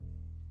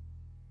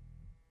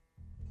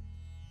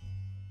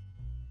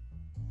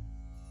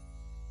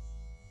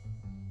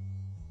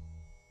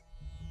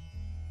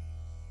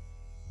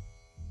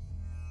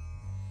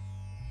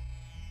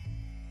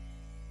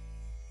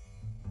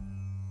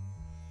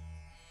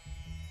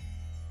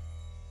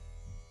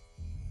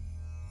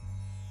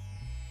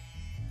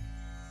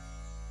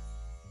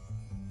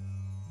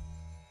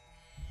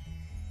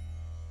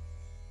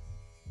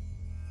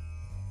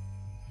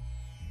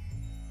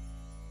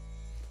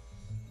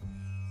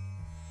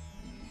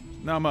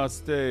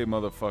Namaste,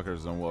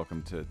 motherfuckers, and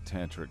welcome to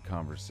Tantric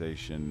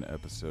Conversation,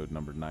 episode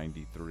number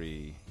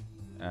 93.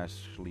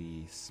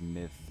 Ashley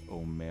Smith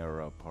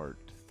O'Mara, part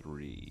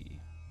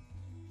 3.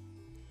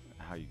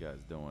 How you guys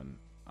doing?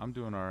 I'm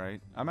doing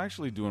alright. I'm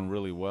actually doing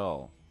really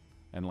well.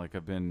 And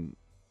I've been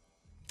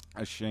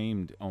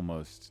ashamed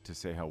almost to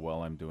say how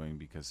well I'm doing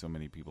because so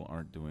many people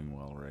aren't doing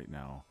well right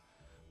now.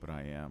 But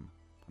I am.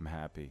 I'm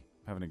happy.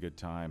 I'm having a good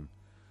time.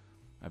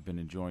 I've been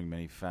enjoying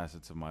many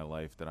facets of my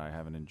life that I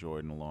haven't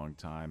enjoyed in a long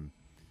time.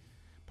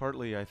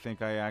 Partly, I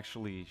think I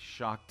actually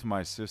shocked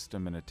my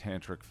system in a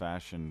tantric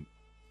fashion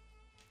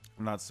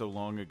not so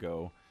long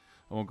ago.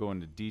 I won't go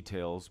into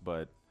details,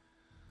 but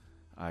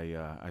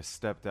I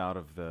stepped out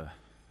of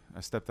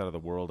the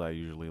world I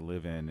usually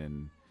live in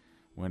and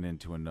went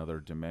into another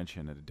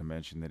dimension, a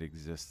dimension that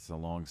exists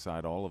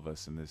alongside all of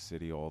us in this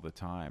city all the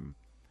time.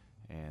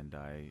 And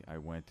I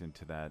went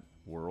into that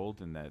world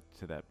and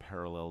to that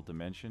parallel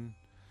dimension,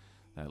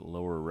 that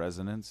lower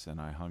resonance, and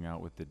I hung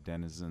out with the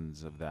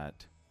denizens of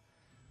that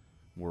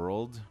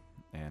world,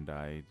 and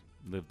I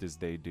lived as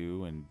they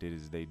do and did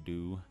as they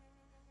do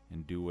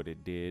and do what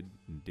it did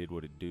and did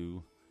what it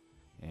do,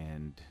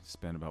 and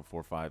spent about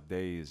 4 or 5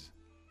 days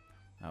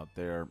out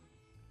there.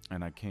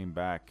 And I came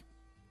back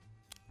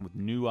with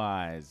new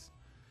eyes,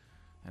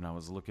 and I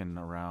was looking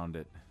around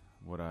at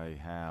what I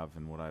have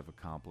and what I've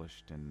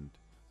accomplished, and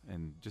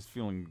just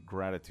feeling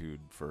gratitude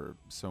for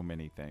so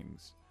many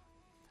things.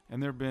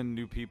 And there have been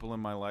new people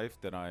in my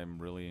life that I'm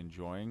really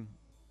enjoying,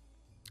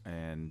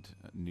 and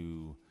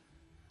new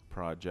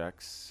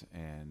projects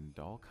and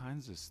all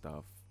kinds of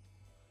stuff.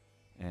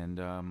 And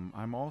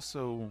I'm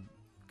also,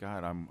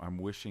 God, I'm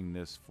wishing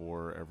this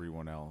for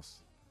everyone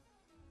else,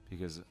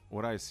 because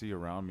what I see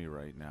around me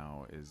right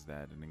now is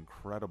that an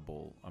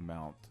incredible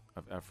amount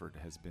of effort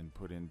has been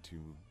put into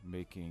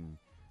making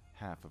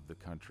half of the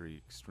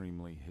country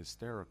extremely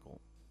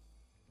hysterical.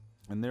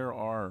 And there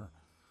are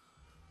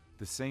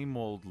the same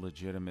old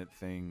legitimate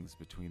things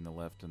between the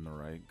left and the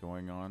right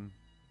going on,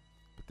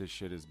 but this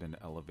shit has been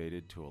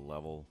elevated to a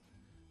level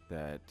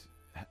that,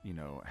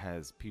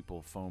 has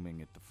people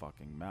foaming at the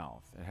fucking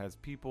mouth. It has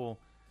people,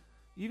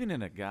 even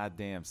in a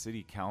goddamn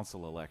city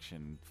council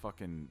election,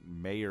 fucking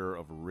mayor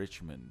of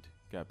Richmond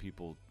got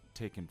people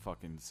taking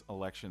fucking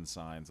election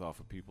signs off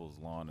of people's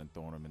lawn and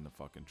throwing them in the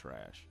fucking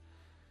trash.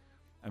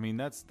 I mean,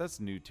 that's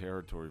new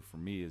territory for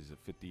me as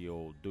a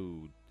 50-year-old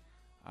dude.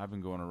 I've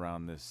been going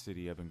around this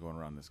city, I've been going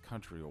around this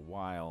country a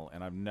while,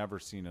 and I've never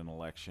seen an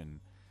election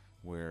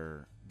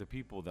where the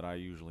people that I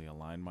usually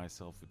align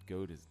myself with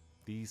go to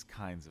these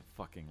kinds of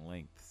fucking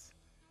lengths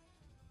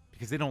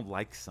because they don't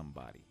like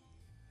somebody.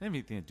 They have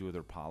anything to do with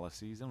her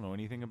policies. They don't know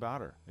anything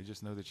about her. They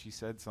just know that she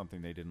said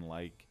something they didn't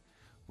like,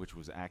 which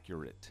was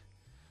accurate.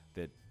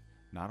 That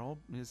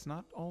it's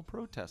not all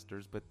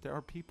protesters, but there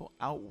are people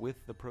out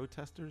with the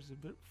protesters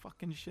that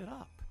fucking shit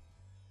up.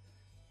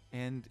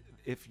 And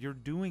if you're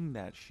doing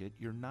that shit,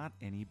 you're not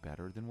any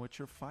better than what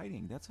you're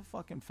fighting. That's a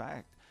fucking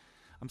fact.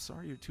 I'm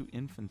sorry you're too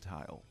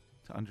infantile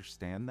to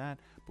understand that,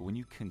 but when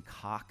you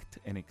concoct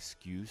an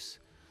excuse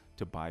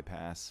to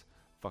bypass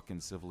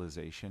fucking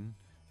civilization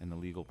and the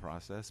legal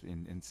process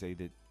and say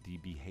that the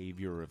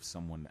behavior of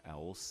someone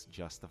else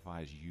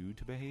justifies you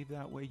to behave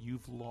that way,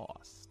 you've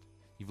lost.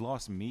 You've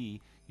lost me.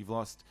 You've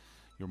lost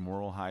your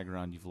moral high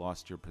ground. You've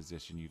lost your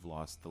position. You've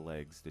lost the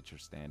legs that you're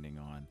standing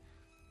on.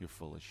 You're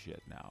full of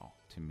shit now,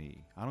 to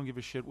me. I don't give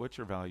a shit what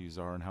your values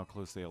are and how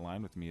close they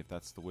align with me. If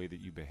that's the way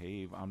that you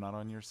behave, I'm not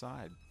on your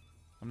side.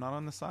 I'm not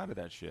on the side of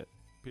that shit.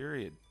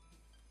 Period.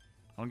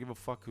 I don't give a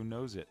fuck who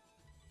knows it.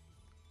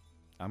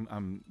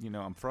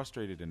 I'm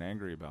frustrated and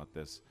angry about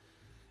this.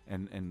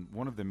 And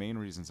one of the main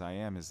reasons I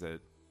am is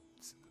that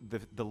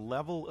the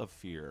level of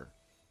fear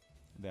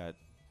that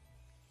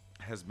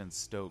has been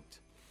stoked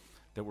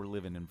that we're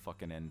living in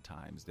fucking end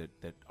times,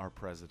 that our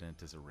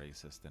president is a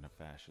racist and a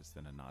fascist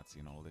and a Nazi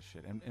and all this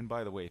shit. And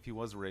by the way, if he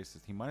was a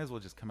racist, he might as well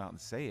just come out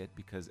and say it,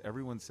 because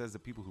everyone says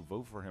that people who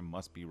vote for him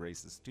must be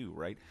racist too,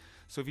 right?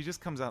 So if he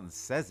just comes out and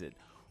says it,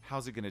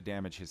 how's it going to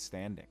damage his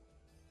standing?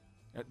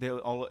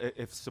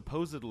 If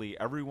supposedly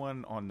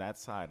everyone on that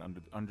side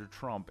under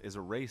Trump is a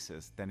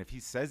racist, then if he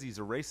says he's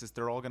a racist,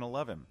 they're all going to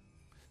love him.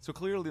 So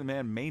clearly the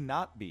man may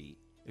not be,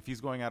 if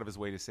he's going out of his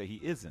way to say he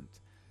isn't,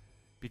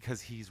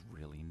 because he's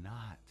really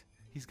not.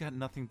 He's got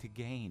nothing to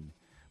gain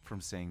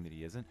from saying that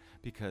he isn't,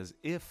 because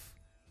if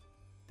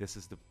this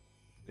is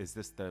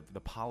the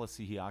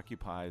policy he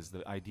occupies,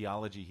 the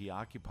ideology he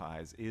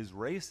occupies is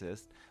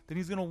racist, then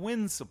he's going to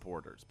win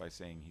supporters by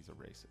saying he's a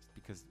racist,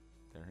 because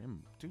they're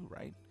him too,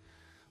 right?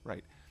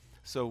 Right.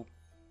 So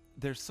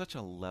there's such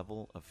a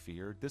level of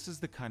fear. This is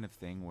the kind of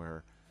thing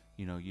where,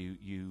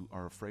 you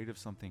are afraid of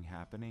something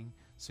happening,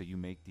 so you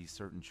make these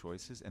certain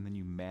choices, and then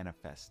you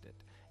manifest it.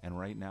 And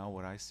right now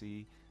what I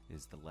see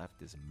is the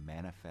left is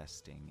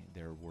manifesting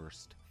their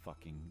worst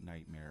fucking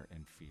nightmare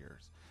and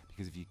fears.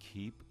 Because if you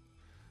keep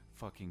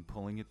fucking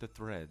pulling at the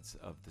threads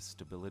of the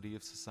stability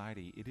of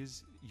society,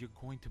 you're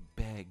going to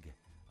beg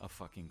a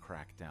fucking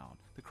crackdown.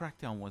 The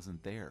crackdown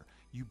wasn't there.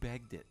 You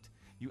begged it.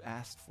 You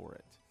asked for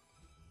it.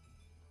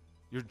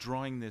 You're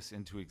drawing this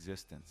into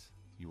existence.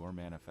 You are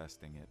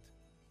manifesting it.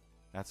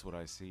 That's what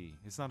I see.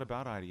 It's not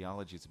about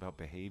ideology, it's about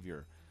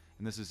behavior.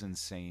 And this is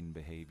insane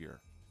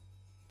behavior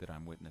that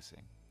I'm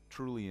witnessing.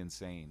 Truly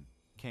insane.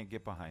 Can't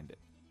get behind it.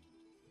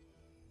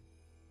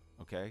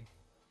 Okay?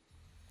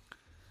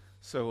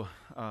 So,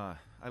 I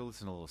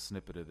listened to a little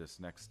snippet of this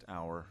next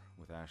hour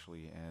with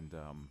Ashley, and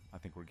I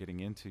think we're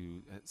getting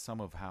into some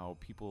of how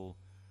people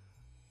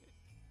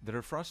that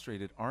are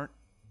frustrated aren't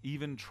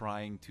even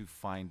trying to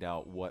find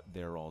out what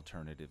their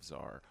alternatives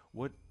are.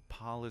 What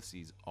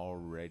policies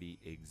already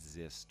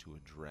exist to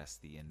address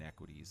the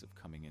inequities of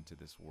coming into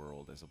this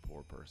world as a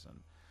poor person,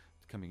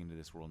 coming into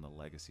this world in the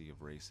legacy of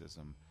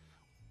racism.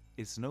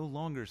 It's no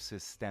longer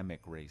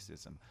systemic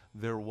racism.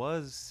 There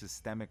was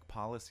systemic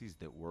policies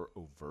that were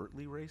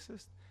overtly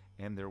racist,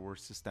 and there were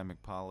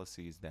systemic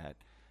policies that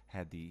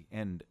had the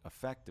end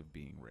effect of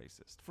being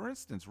racist. For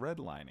instance,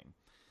 redlining.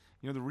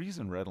 You know, the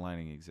reason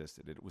redlining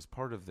existed, it was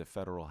part of the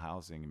Federal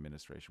Housing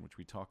Administration, which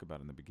we talk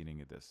about in the beginning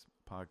of this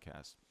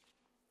podcast,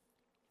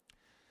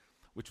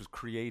 which was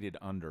created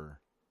under,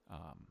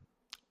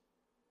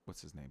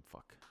 what's his name?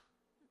 God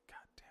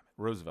damn it.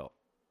 Roosevelt,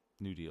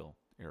 New Deal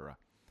era.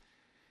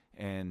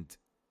 And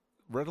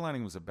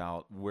redlining was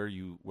about where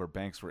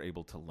banks were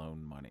able to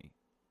loan money.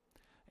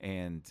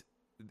 And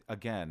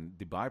again,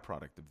 the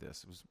byproduct of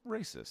this was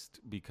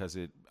racist, because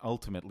it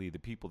ultimately, the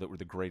people that were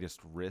the greatest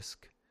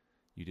risk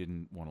you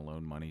didn't want to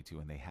loan money to,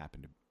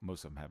 and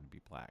most of them happened to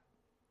be black.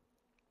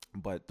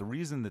 But the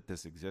reason that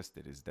this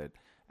existed is that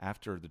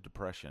after the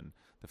Depression,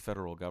 the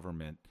federal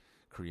government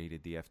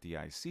created the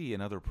FDIC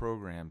and other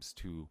programs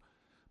to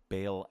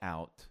bail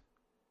out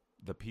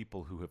the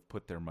people who have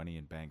put their money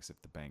in banks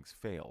if the banks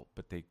fail.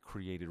 But they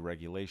created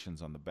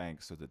regulations on the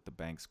banks so that the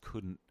banks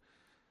couldn't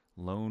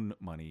loan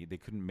money. They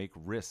couldn't make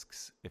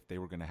risks if they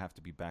were going to have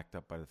to be backed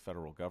up by the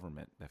federal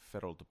government, the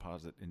Federal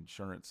Deposit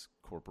Insurance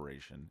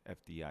Corporation,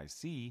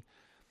 FDIC.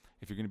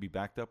 If you're going to be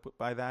backed up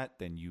by that,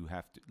 then you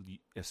have to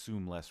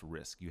assume less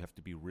risk. You have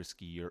to be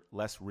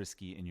less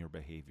risky in your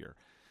behavior.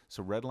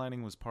 So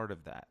redlining was part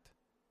of that.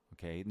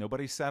 Okay,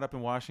 nobody sat up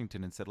in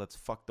Washington and said, let's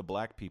fuck the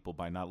black people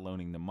by not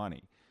loaning them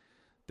money.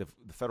 The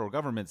federal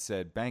government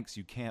said, banks,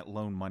 you can't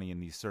loan money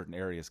in these certain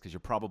areas because you're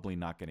probably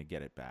not going to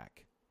get it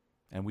back.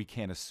 And we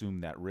can't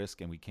assume that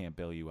risk, and we can't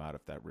bail you out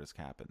if that risk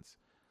happens.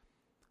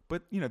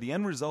 But, you know, the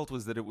end result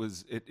was that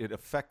it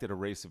affected a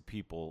race of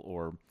people,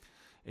 or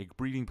a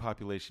breeding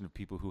population of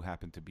people who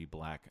happen to be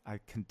black. I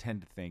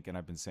tend to think, and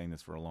I've been saying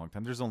this for a long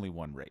time, there's only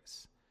one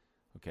race,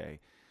 okay?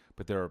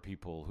 But there are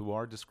people who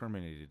are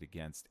discriminated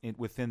against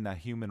within that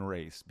human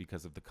race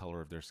because of the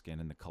color of their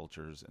skin and the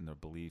cultures and their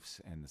beliefs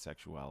and the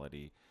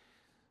sexuality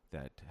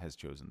that has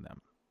chosen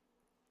them.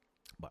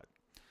 But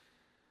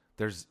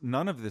there's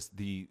none of this.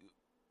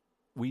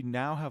 We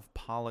now have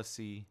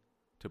policy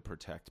to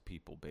protect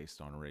people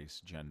based on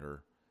race,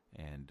 gender,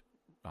 and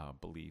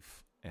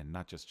belief, and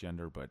not just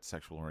gender, but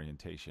sexual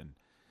orientation.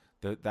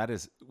 It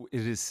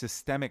is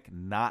systemic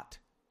not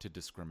to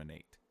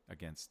discriminate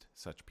against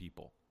such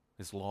people.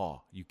 It's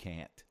law. You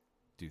can't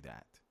do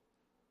that.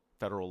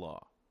 Federal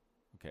law.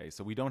 Okay,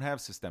 so we don't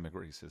have systemic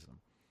racism.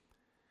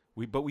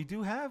 But we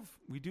do have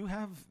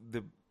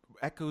the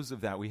echoes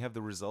of that. We have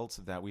the results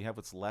of that. We have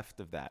what's left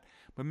of that.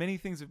 But many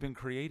things have been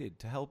created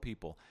to help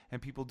people,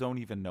 and people don't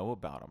even know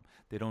about them.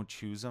 They don't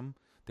choose them.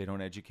 They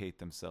don't educate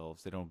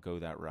themselves. They don't go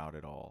that route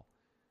at all.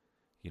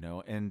 You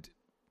know, and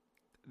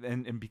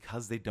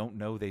because they don't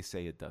know, they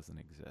say it doesn't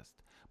exist.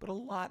 But a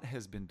lot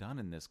has been done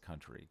in this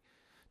country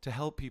to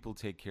help people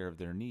take care of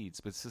their needs.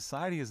 But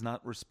society is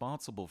not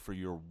responsible for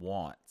your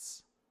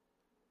wants.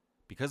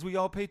 Because we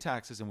all pay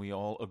taxes and we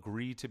all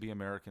agree to be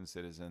American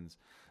citizens,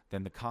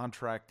 then the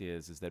contract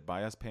is that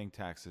by us paying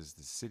taxes,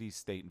 the city,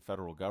 state, and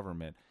federal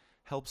government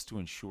helps to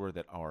ensure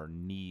that our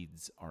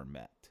needs are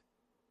met.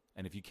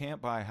 And if you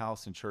can't buy a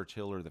house in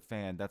Churchill or the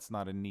Fan, that's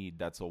not a need,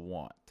 that's a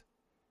want.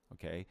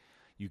 Okay?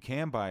 You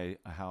can buy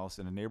a house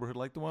in a neighborhood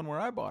like the one where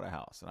I bought a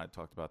house. And I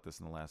talked about this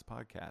in the last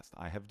podcast.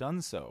 I have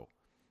done so.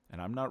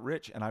 And I'm not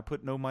rich, and I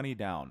put no money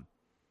down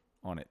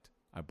on it.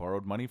 I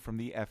borrowed money from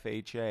the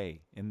FHA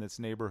in this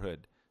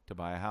neighborhood to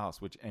buy a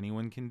house, which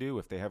anyone can do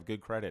if they have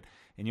good credit.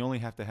 And you only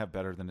have to have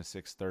better than a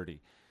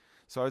 630.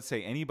 So I would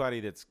say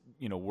anybody that's,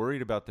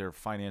 worried about their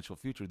financial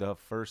future, the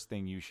first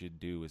thing you should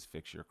do is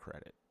fix your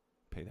credit.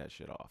 Pay that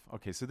shit off.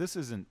 Okay, so this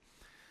isn't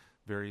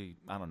very,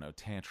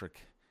 tantric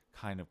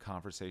kind of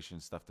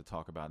conversation stuff to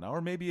talk about now. Or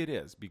maybe it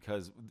is,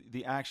 because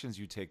the actions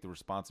you take, the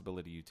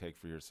responsibility you take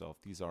for yourself,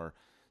 these are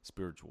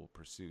spiritual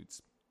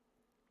pursuits.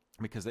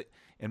 Because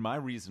and my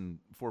reason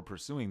for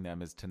pursuing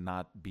them is to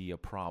not be a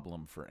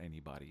problem for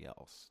anybody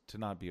else, to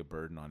not be a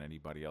burden on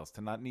anybody else,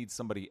 to not need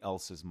somebody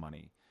else's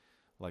money,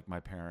 like my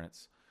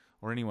parents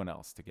or anyone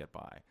else, to get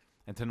by,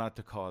 and to not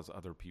to cause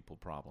other people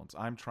problems.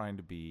 I'm trying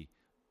to be,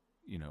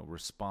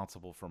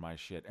 responsible for my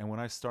shit. And when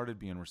I started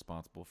being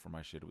responsible for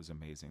my shit, it was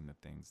amazing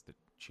the things that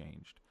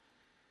changed.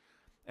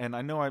 And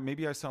I know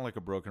maybe I sound like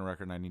a broken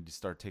record and I need to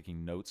start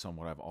taking notes on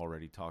what I've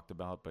already talked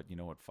about, but you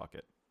know what? Fuck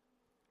it.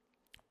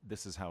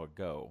 This is how it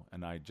go,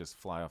 and I just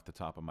fly off the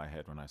top of my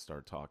head when I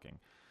start talking.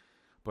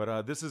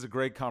 But this is a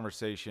great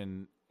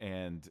conversation,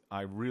 and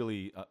I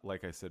really,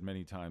 like I said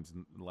many times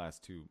in the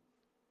last two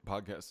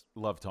podcasts,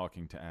 love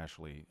talking to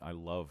Ashley. I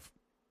love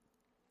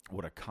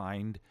what a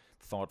kind,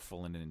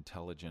 thoughtful, and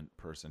intelligent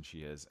person she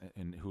is,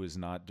 and who is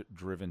not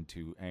driven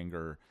to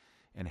anger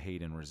and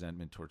hate and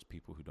resentment towards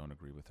people who don't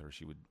agree with her.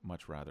 She would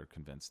much rather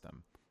convince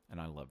them,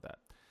 and I love that.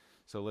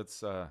 So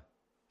let's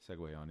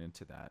segue on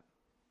into that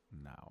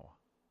now.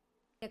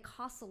 It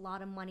costs a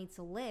lot of money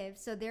to live,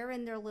 so they're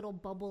in their little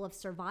bubble of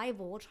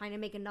survival, trying to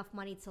make enough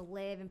money to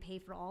live and pay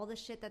for all the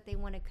shit that they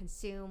want to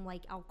consume,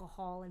 like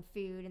alcohol and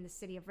food in the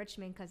city of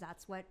Richmond, because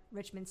that's what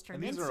Richmond's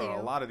turned into.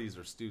 A lot of these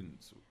are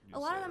students. A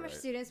lot of them are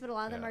students, but a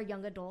lot of them are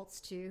young adults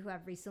too, who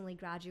have recently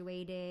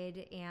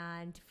graduated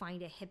and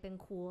find it hip and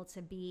cool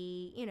to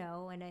be, in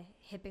a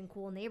hip and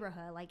cool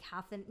neighborhood. Like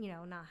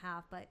not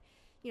half, but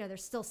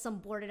there's still some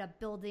boarded up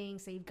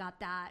buildings, so you've got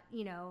that,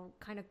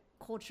 kind of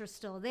culture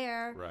still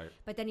there. Right.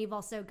 But then you've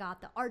also got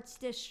the arts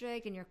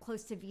district, and you're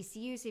close to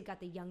VCU, so you've got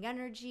the young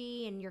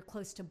energy, and you're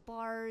close to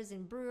bars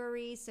and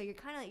breweries. So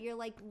you're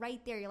like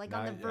right there. You're like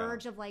on the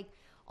verge of like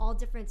all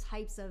different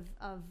types of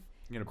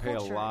you're going to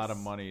pay a lot of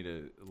money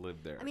to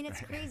live there. I mean,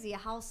 it's crazy. A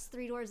house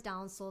 3 doors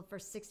down sold for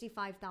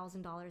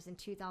 $65,000 in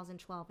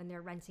 2012, and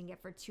they're renting it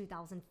for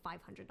 $2,500.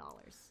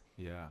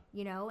 Yeah.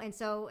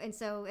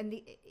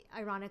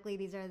 Ironically,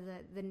 these are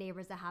the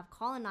neighbors that have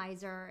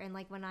Colonizer. And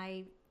like when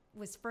I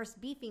was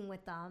first beefing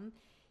with them,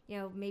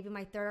 maybe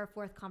my third or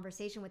fourth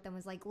conversation with them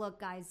was like, look,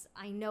 guys,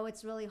 I know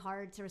it's really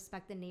hard to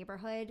respect the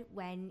neighborhood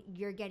when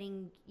you're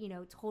getting,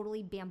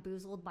 totally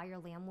bamboozled by your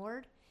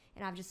landlord.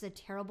 And I'm just a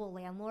terrible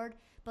landlord.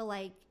 But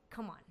like,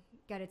 come on,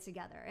 get it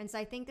together. And so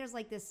I think there's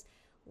like this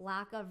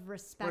lack of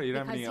respect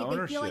because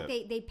they feel like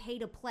they pay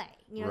to play.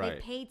 They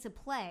pay to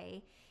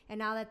play. And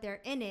now that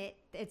they're in it,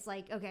 it's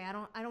like, okay,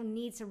 I don't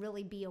need to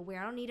really be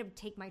aware. I don't need to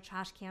take my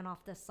trash can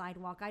off the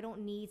sidewalk. I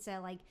don't need to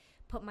like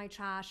put my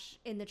trash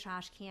in the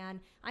trash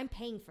can. I'm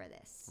paying for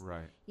this.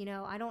 Right.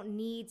 I don't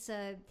need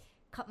to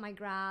cut my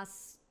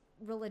grass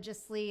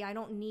religiously. I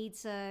don't need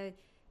to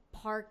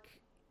park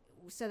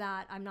so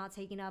that I'm not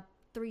taking up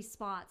 3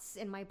 spots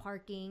in my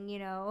parking.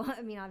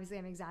 I mean, obviously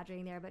I'm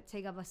exaggerating there, but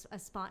take up a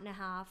spot and a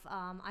half.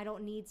 I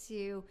don't need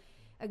to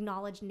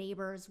acknowledge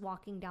neighbors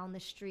walking down the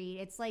street.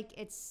 It's like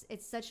it's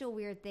such a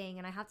weird thing.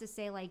 And I have to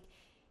say, like,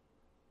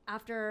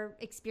 after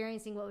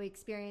experiencing what we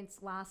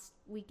experienced last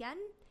weekend,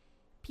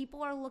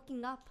 people are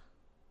looking up.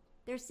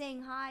 They're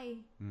saying hi.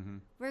 Mm-hmm.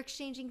 We're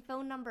exchanging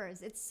phone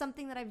numbers. It's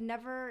something that I've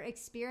never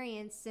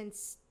experienced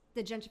since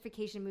the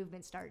gentrification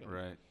movement started.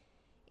 Right.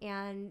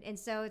 And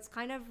so it's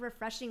kind of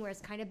refreshing, where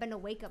it's kind of been a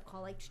wake up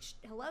call, like,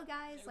 hello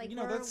guys, like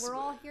we're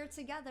all here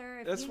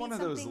together. If that's you one need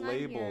of those something,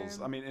 labels.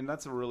 I mean, and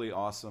that's a really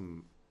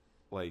awesome,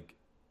 like,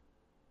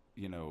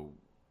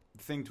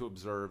 thing to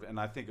observe, and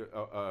I think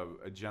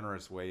a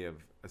generous way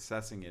of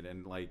assessing it.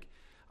 And like,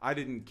 I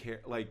didn't care.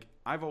 Like,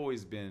 I've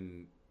always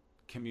been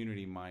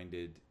community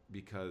minded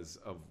because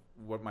of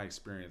what my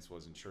experience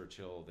was in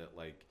Churchill. That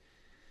like,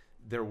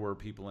 there were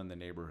people in the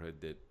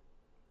neighborhood that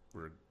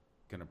were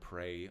going to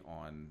prey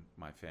on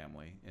my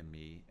family and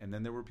me, and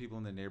then there were people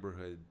in the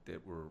neighborhood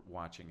that were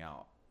watching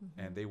out.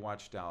 Mm-hmm. And they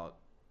watched out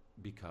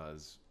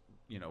because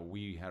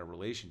we had a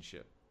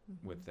relationship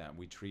mm-hmm. with them.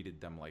 We treated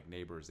them like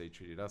neighbors, they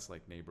treated us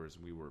like neighbors,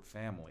 and we were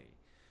family,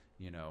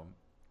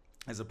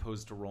 as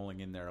opposed to rolling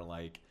in there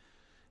like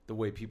the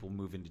way people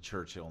move into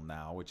Churchill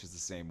now, which is the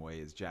same way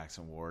as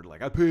Jackson Ward.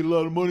 Like, I paid a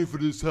lot of money for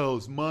this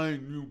house,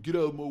 mine, get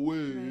out of my way.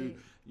 Right.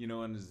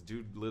 And this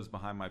dude lives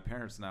behind my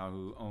parents now,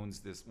 who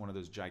owns one of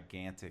those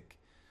gigantic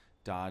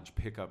Dodge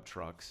pickup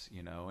trucks,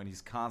 and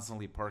he's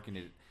constantly parking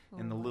it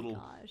in the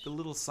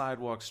little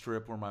sidewalk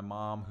strip where my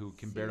mom, who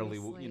can barely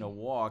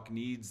walk,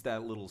 needs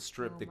that little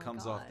strip that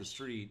comes off the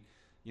street.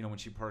 When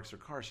she parks her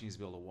car, she needs to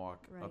be able to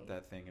walk up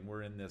that thing. And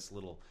we're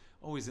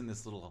always in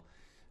this little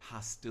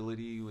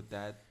hostility with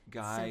that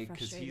guy,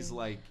 because he's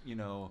like,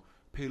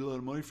 paid a lot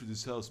of money for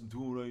this house, I'm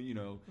doing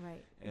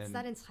right. And it's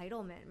that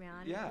entitlement,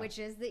 man. Yeah. Which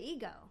is the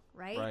ego,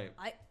 right? Right.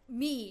 I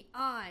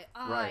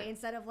right.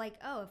 Instead of like,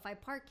 oh, if I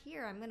park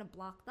here, I'm gonna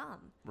block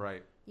them.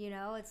 Right.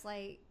 It's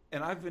like.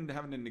 And I've been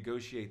having to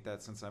negotiate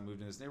that since I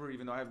moved in this neighborhood,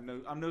 even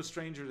though I'm no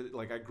stranger to,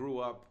 like, I grew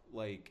up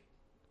like,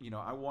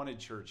 I wanted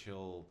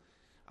Churchill.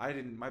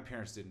 My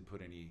parents didn't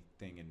put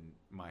anything in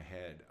my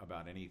head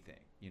about anything.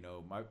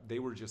 They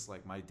were just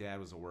like, my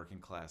dad was a working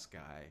class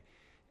guy,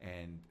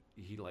 and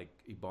he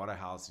bought a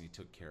house and he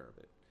took care of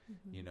it,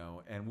 mm-hmm.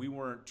 And we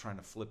weren't trying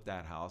to flip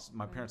that house.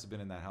 My parents have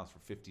been in that house for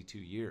 52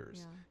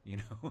 years,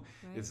 right.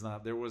 It's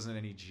not, there wasn't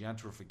any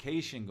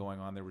gentrification going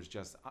on. There was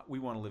just, we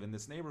want to live in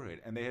this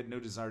neighborhood, and they had no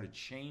desire to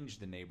change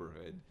the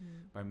neighborhood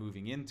mm-hmm. by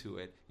moving into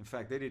it. In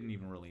fact, they didn't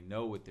even really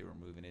know what they were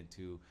moving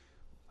into.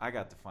 I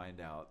got to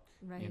find out,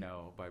 right.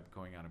 By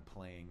going out and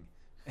playing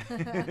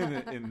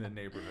in the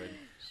neighborhood.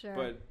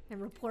 Sure.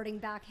 And reporting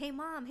back, hey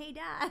mom, hey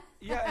dad.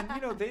 Yeah.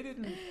 And they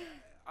didn't,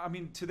 I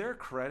mean, to their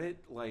credit,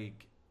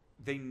 like,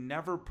 they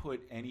never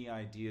put any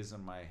ideas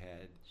in my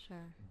head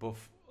Sure.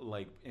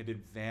 like in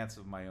advance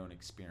of my own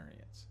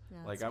experience. Yeah,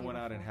 Like that's I went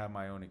out and beautiful. had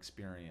my own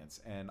experience,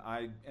 and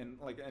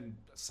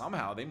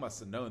somehow they must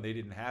have known they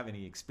didn't have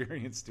any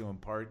experience to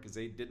impart because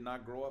they did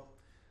not grow up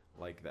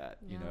like that,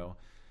 you Yeah. know.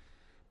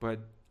 But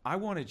I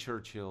wanted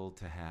Churchill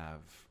to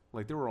have,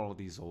 like, there were all of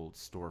these old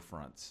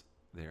storefronts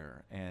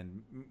there,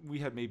 and we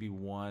had maybe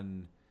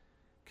one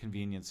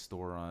convenience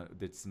store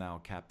that's now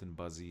Captain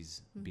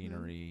Buzzy's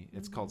Beanery.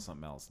 It's called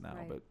something else now,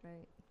 Right, but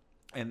right.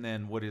 and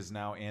then what is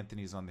now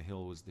Anthony's on the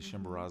Hill was the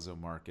Chimborazo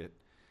Market,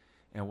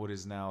 and what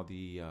is now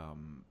the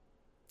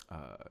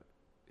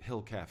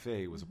Hill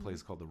Cafe was a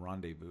place called the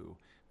Rendezvous,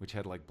 which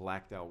had like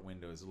blacked out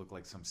windows. It looked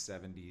like some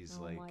 70s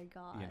Oh like my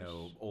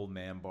gosh. old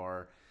man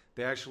bar.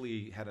 They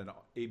actually had an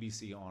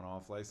ABC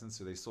on-off license,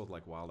 so they sold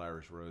like Wild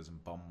Irish Rose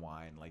and bum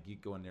wine. Like you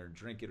could go in there and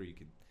drink it, or you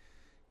could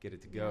get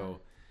it to go.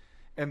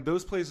 And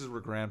those places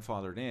were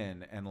grandfathered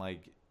in, and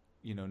like,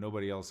 you know,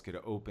 nobody else could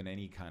open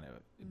any kind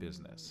of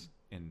business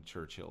in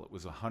Churchill. It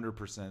was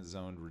 100%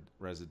 zoned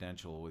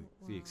residential, with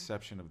the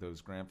exception of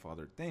those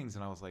grandfathered things.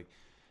 And I was like,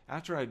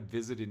 after I'd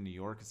visited New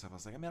York and stuff, I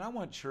was like, I mean, I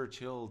want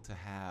Churchill to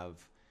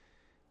have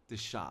the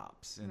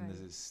shops and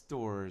the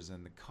stores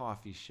and the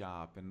coffee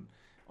shop and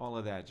all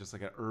of that, just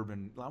like an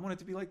urban. I want it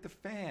to be like the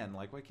Fan.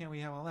 Like, why can't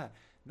we have all that?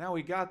 Now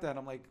we got that.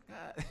 I'm like,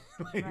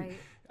 like Right.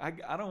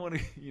 I don't want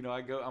to, you know,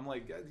 I'm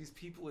like, God, these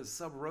people is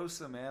Sub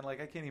Rosa, man. Like,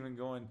 I can't even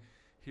go in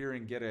here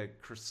and get a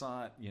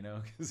croissant, you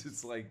know, because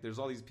it's like there's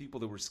all these people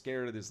that were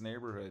scared of this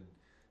neighborhood.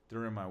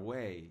 They're in my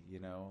way, you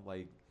know,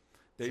 like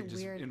they It's a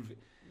just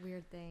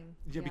weird thing.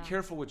 be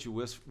careful what you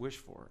wish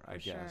for, I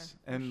guess.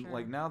 And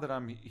like now that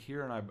I'm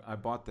here and I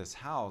bought this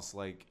house,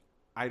 like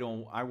I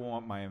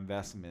want my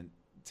investment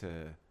to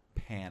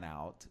pan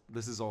out.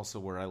 This is also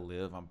where I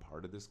live. I'm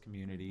part of this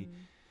community.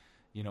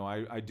 You know,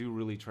 I do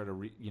really try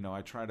to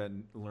I try to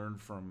learn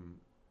from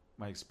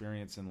my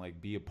experience and like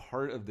be a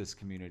part of this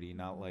community,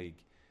 not like,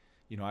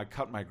 you know, I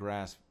cut my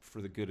grass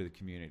for the good of the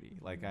community.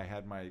 Like I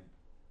had my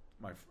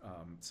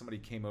somebody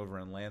came over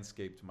and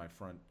landscaped my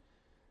front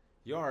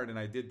yard, and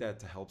I did that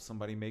to help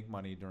somebody make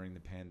money during the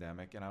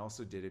pandemic, and I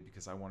also did it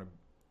because I want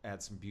to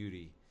add some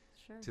beauty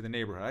to the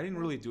neighborhood. I didn't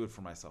really do it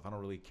for myself. I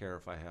don't really care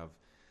if I have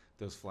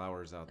those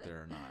flowers out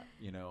there or not.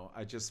 You know,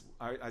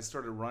 I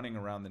started running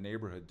around the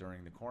neighborhood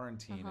during the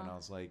quarantine, and I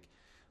was like,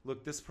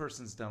 look, this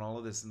person's done all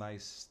of this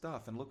nice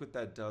stuff, and look what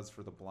that does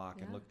for the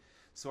block. And look,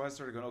 so I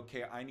started going,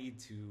 okay, I need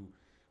to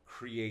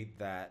create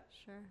that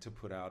to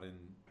put out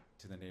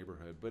into the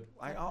neighborhood. But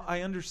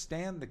I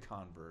understand the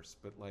converse,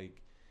 but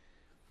like,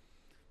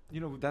 you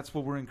know, that's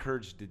what we're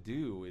encouraged to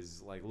do,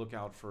 is like look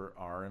out for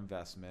our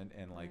investment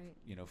and like,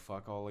 you know,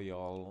 fuck all of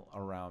y'all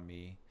around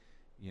me,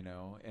 you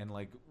know. And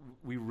like,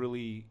 we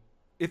really,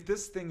 if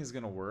this thing is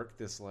going to work,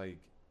 this like,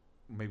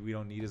 maybe we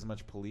don't need as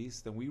much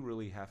police, then we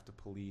really have to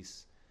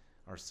police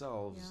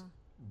ourselves.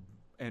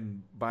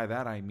 And by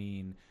that I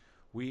mean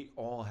we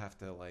all have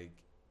to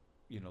like,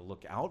 you know,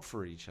 look out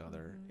for each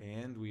other,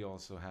 and we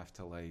also have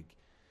to like,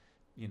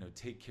 you know,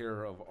 take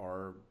care of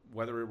our,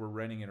 whether we're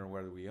renting it or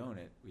whether we own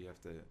it, we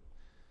have to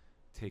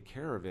take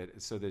care of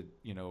it so that,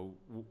 you know,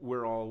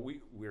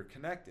 we're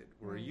connected,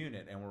 we're a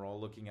unit, and we're all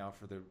looking out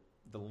for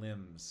the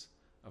limbs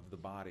of the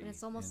body. And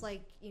it's almost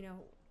like, you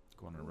know,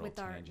 going on a real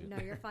tangent. No,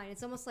 you're fine.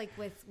 It's almost like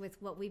with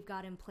what we've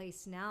got in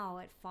place now,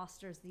 it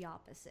fosters the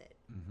opposite.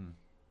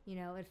 You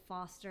know, it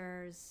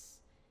fosters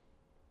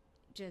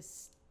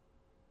just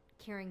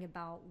caring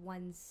about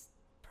one's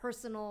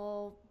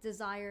personal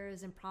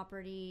desires and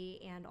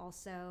property, and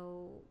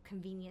also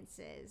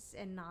conveniences,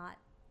 and not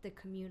the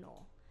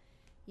communal,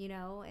 you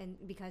know. And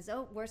because,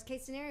 worst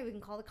case scenario, we can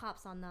call the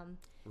cops on them.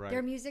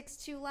 Their music's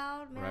too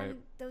loud, man.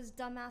 Those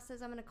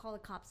dumbasses, I'm gonna call the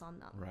cops on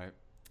them.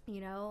 You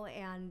know.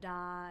 And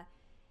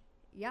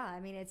yeah, I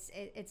mean,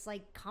 it's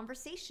like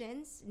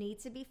conversations need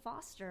to be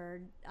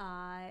fostered.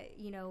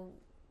 You know,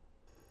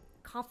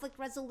 conflict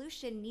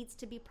resolution needs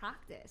to be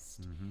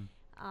practiced.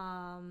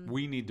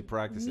 We need to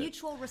practice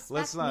mutual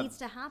respect needs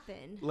to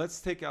happen.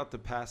 Let's take out the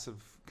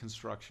passive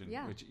construction,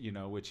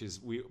 which is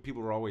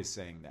people are always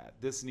saying that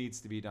this needs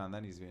to be done,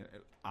 that needs to be.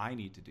 I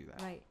need to do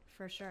that. Right,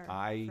 for sure.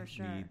 I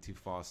need to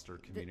foster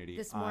community.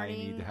 This morning,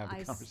 I need to have the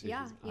conversations.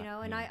 Yeah, you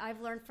know, and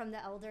I've learned from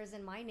the elders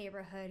in my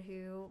neighborhood,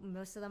 who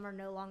most of them are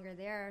no longer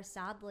there,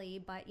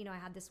 sadly. But you know, I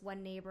had this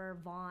one neighbor,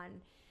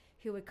 Vaughn,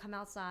 who would come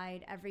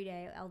outside every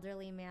day.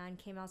 Elderly man,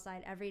 came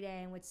outside every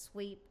day and would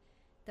sweep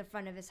the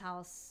front of his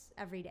house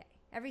every day.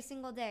 Every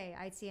single day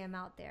I'd see him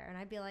out there, and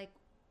I'd be like,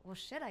 well,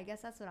 shit, I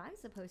guess that's what I'm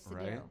supposed to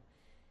do.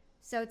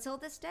 So till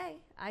this day,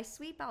 I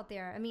sweep out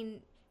there. I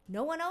mean,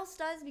 no one else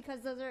does,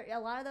 because a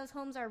lot of those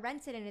homes are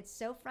rented, and it's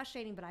so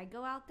frustrating. But I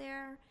go out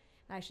there.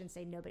 I shouldn't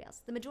say nobody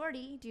else. The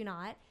majority do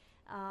not.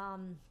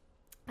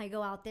 I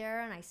go out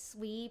there and I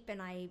sweep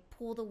and I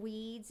pull the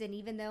weeds. And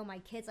even though my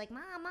kid's like,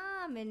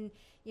 Mom, and,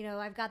 you know,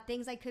 I've got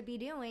things I could be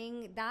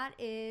doing, that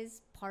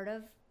is part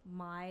of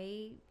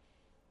my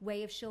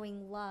way of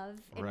showing love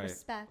and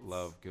respect.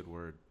 Love, good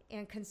word.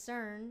 And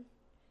concern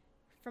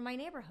for my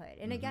neighborhood.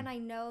 And again, I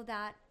know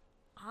that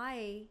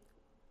I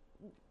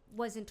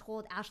wasn't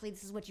told, Ashley,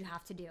 this is what you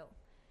have to do.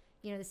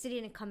 You know, the city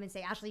didn't come and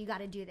say, Ashley, you got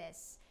to do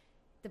this.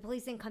 The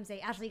police didn't come and say,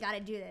 Ashley, you got to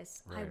do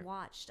this. Right. I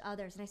watched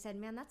others and I said,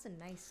 man, that's a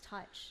nice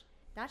touch.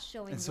 That's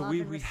showing and so love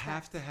we and respect.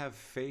 have to have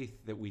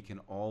faith that we can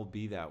all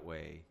be that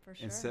way, For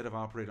sure. instead of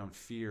operate on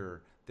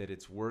fear that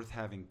it's worth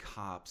having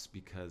cops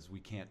because we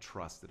can't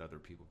trust that other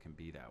people can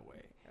be that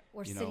way.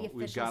 Or You city know, we've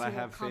officials gotta who will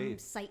have come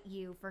faith. cite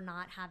you for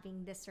not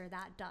having this or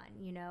that done,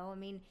 you know? I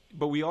mean,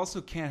 But we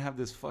also can't have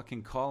this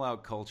fucking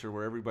call-out culture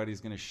where everybody's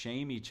going to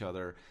shame each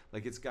other.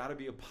 Like, it's got to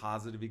be a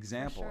positive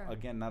example. sure.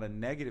 Again, not a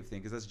negative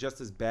thing, because that's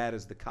just as bad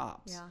as the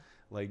cops. Yeah.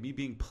 Like, me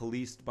being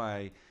policed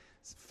by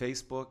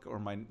Facebook or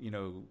my,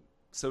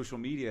 social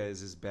media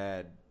is as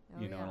bad,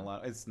 Oh, and yeah.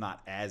 it's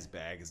not as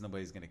bad because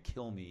nobody's going to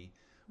kill me.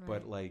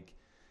 But, Right. like,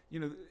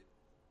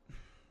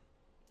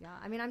 yeah.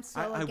 I mean, I'm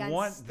so I against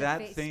want the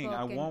that thing.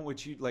 I Facebook want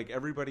what you like.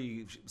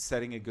 Everybody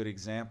setting a good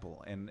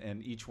example, and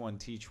each one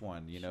teach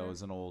one. Sure.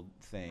 Is an old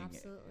thing.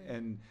 Absolutely.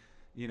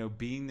 And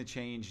being the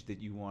change that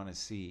you want to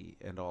see,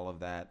 and all of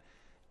that.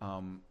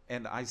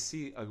 And I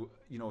see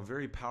a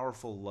very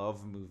powerful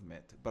love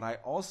movement, but I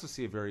also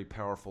see a very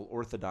powerful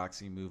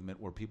orthodoxy movement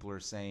where people are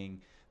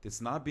saying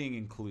it's not being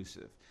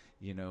inclusive.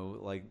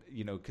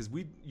 Because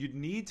you'd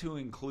need to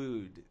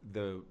include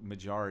the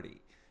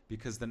majority,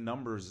 because the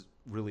numbers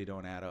really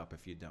don't add up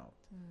if you don't.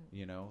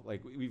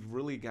 We've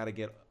really got to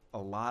get a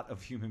lot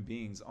of human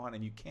beings on,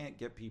 and you can't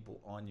get people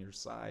on your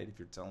side if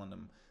you're telling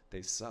them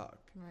they suck.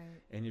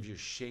 Right. And if you're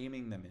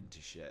shaming them into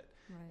shit.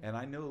 Right. And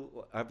I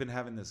know I've been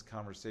having this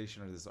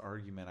conversation or this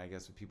argument, I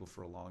guess, with people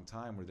for a long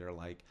time where they're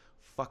like,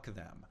 fuck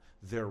them.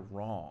 They're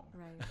wrong.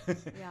 Right.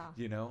 Yeah.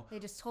 They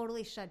just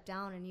totally shut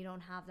down, and you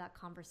don't have that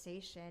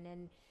conversation.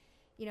 And,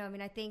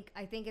 I think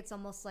it's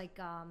almost like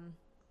a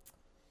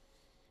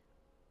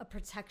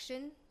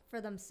protection for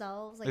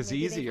themselves. Like, it's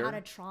maybe easier. they've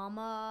had a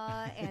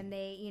trauma and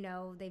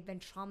they've been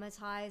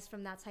traumatized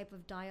from that type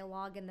of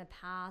dialogue in the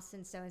past.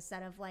 And so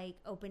instead of like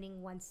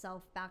opening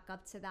oneself back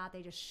up to that,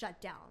 they just shut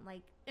down.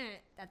 Like,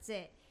 that's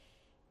it.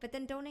 But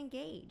then don't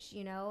engage,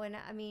 And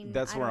I mean,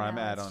 that's where I'm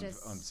at on on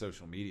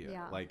social media.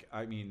 Yeah. Like,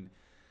 I mean,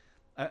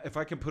 if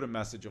I can put a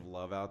message of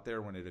love out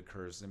there when it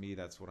occurs to me,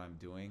 that's what I'm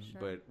doing. Sure.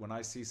 But when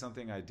I see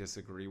something I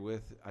disagree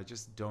with, I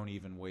just don't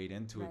even wade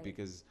into Right. it,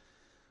 because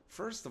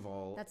first of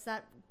all, that's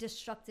that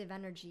destructive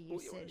energy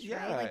usage,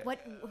 yeah. right?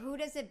 Like, who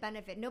does it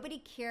benefit? Nobody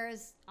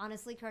cares.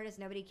 Honestly, Curtis,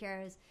 nobody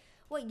cares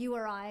what you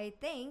or I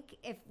think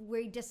if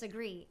we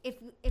disagree. If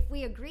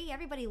we agree,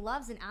 everybody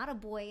loves an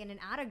attaboy and an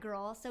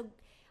attagirl. So,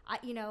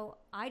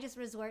 I just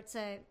resort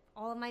to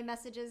all of my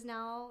messages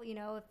now.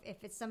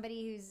 If it's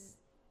somebody who's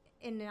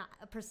in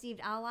a perceived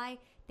ally,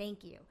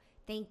 thank you.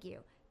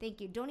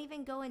 Don't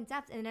even go in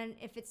depth. And then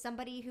if it's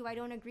somebody who I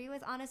don't agree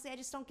with, honestly, I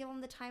just don't give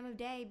them the time of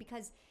day,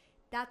 because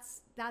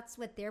that's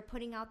what they're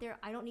putting out there.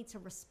 I don't need to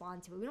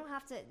respond to it. We don't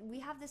have to. We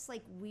have this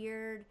like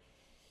weird,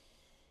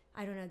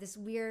 I don't know, this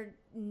weird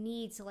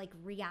need to like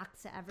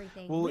react to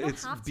everything. well, we don't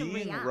it's have to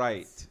being react.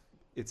 right.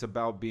 It's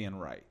about being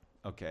right.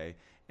 Okay.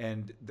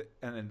 And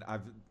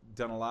I've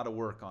done a lot of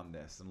work on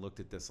this and looked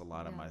at this a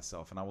lot of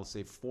myself. And I will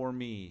say, for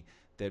me,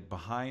 that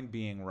behind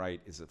being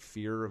right is a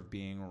fear of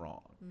being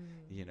wrong,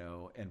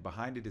 and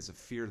behind it is a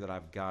fear that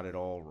I've got it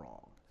all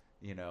wrong,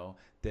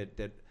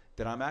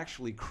 that I'm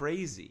actually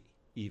crazy,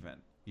 even,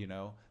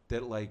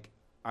 that like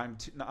I'm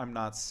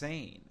not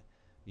sane,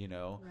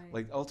 Right.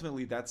 like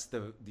ultimately that's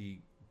the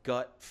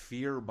gut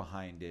fear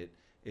behind it,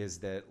 is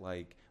that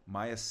like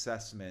my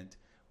assessment,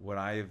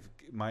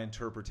 my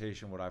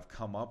interpretation, what I've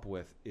come up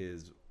with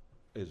is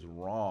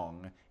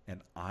wrong,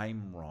 and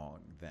I'm wrong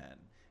then.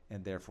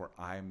 And therefore,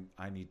 I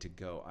need to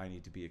go. I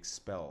need to be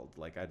expelled.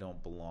 Like, I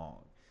don't belong,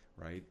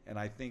 right? And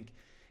I think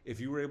if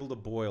you were able to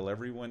boil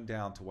everyone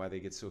down to why they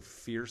get so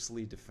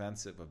fiercely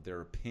defensive of their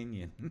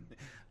opinion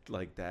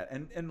like that,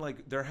 and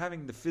like they're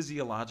having the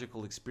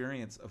physiological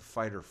experience of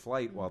fight or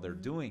flight while they're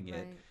doing it,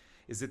 Right.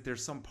 is that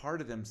there's some part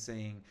of them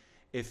saying,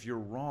 if you're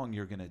wrong,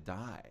 you're going to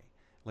die.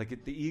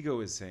 Like the ego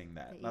is saying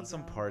that, The not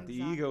some ego, part. The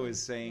ego exactly,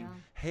 is saying, yeah.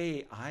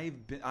 hey,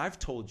 I've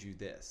told you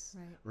this,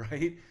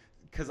 Right.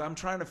 Because I'm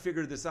trying to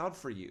figure this out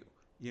for you,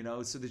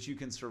 so that you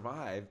can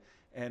survive.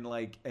 And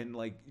like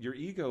your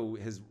ego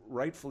has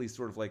rightfully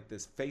sort of like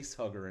this face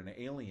hugger, an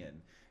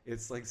alien.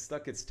 It's like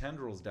stuck its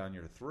tendrils down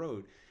your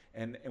throat.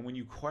 And when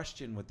you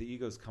question what the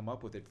ego's come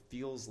up with, it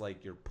feels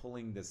like you're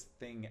pulling this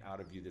thing out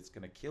of you that's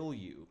going to kill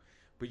you.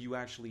 But you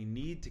actually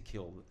need to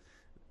kill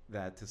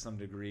that to some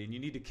degree. And you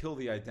need to kill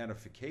the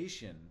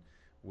identification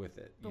with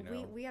it.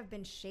 But we have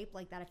been shaped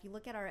like that. If you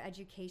look at our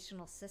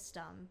educational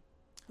system,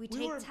 we We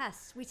take were-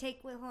 tests. We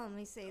take hold on, let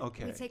me say.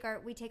 Okay. We take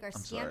our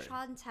sorry.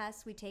 Scantron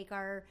tests. We take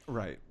our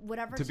right.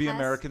 whatever To be test,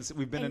 Americans,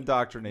 we've been and-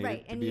 indoctrinated.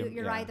 right? to And be, your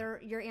yeah.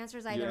 your answer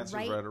is Your either answer's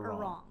right right or or wrong.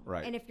 wrong.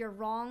 Right. And if you're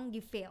wrong,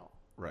 you fail.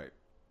 Right.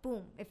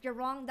 Boom. If you're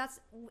wrong,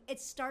 it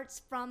starts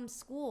from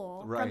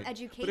school, Right. from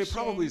education. But it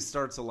probably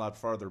starts a lot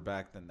farther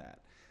back than that.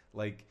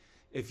 Like,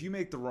 if you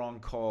make the wrong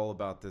call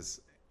about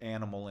this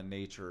animal in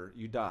nature,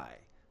 you die.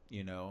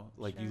 you know,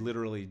 like Sure. you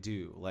literally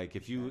do. Like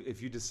if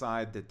you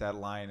decide that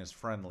lion is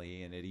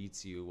friendly and it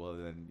eats you, well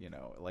then, you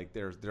know, like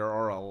there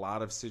are a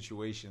lot of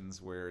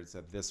situations where it's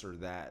a this or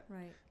that.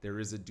 Right. There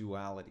is a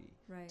duality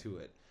Right. to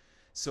it.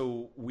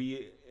 So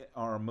we,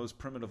 our most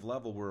primitive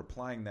level, we're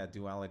applying that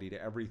duality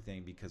to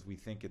everything because we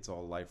think it's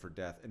all life or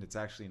death, and it's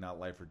actually not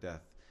life or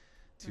death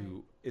to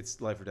Right.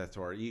 it's life or death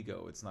to our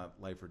ego. It's not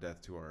life or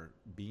death to our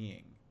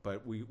being.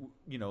 But we,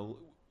 you know,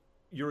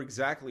 you're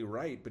exactly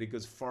right, but it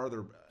goes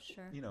farther.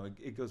 Sure. You know,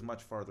 it goes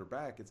much farther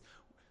back.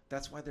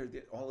 That's why there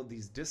are all of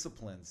these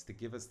disciplines to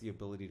give us the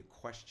ability to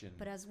question.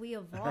 But as we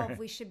evolve,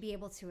 we should be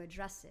able to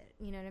address it.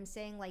 You know what I'm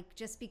saying? Like,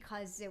 just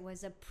because it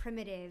was a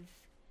primitive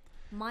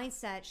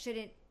mindset,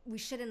 we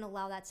shouldn't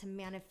allow that to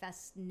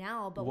manifest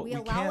now, but Well, we we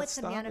allow can't it to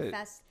stop it.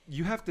 manifest.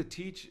 You have to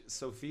teach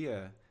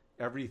Sophia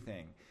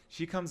everything.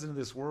 She comes into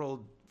this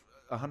world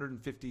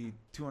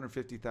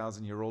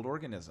 250,000 year old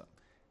organism.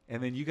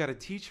 And then you got to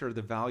teach her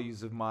the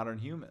values of modern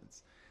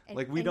humans. And,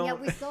 Like we and don't. yet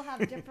we still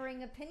have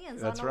differing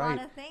opinions on That's a right.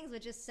 lot of things,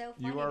 which is so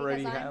funny. You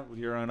already because have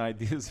your own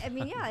ideas. I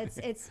mean, yeah,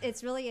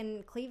 it's really.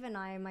 In Cleve and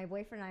I, my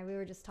boyfriend and I, we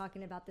were just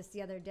talking about this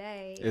the other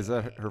day. Is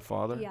that her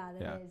father? Yeah,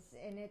 that is.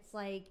 And it's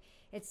like,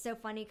 it's so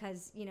funny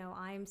because, you know,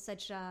 I'm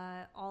such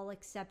a all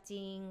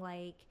accepting,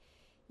 like,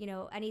 you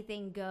know,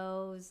 anything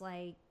goes,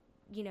 like,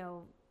 you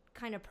know,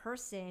 kind of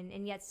person.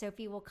 And yet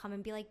Sophie will come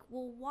and be like,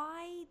 well,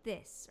 why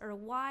this or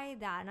why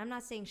that? And I'm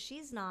not saying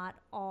she's not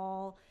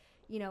all,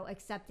 you know,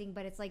 accepting,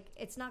 but it's like,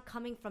 it's not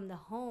coming from the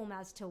home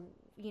as to,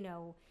 you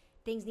know,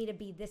 things need to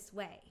be this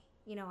way.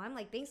 You know, I'm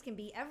like, things can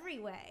be every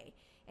way.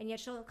 And yet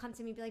she'll come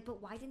to me and be like,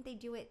 but why didn't they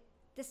do it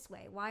this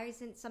way? Why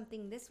isn't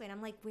something this way? And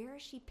I'm like, where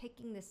is she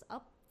picking this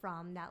up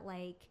from? That,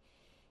 like,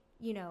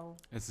 you know,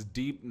 It's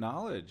deep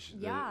knowledge.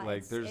 Yeah,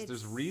 Like it's-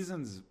 there's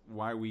reasons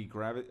why we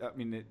gravitate. I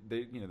mean,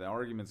 you know, the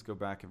arguments go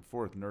back and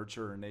forth,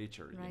 nurture or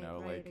nature. Right, you know,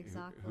 right, like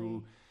exactly.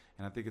 who,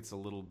 and I think it's a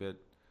little bit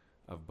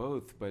of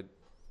both. But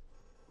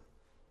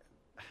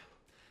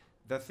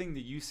that thing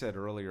that you said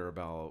earlier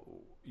about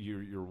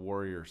your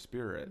warrior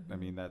spirit. I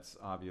mean, that's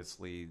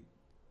obviously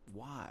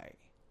why.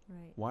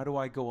 right. Why do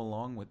I go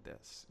along with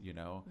this? You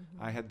know,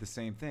 I had the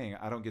same thing.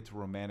 I don't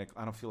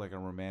feel like I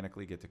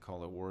romantically get to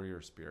call it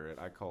warrior spirit.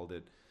 I called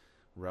it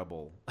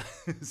rebel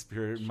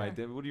spirit.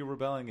 Sure. What are you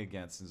rebelling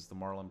against? It's the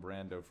Marlon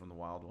Brando from The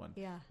Wild One.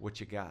 Yeah. What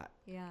you got?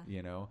 Yeah.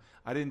 You know,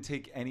 I didn't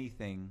take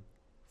anything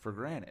for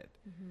granted.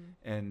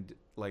 And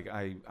like,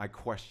 I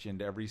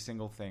questioned every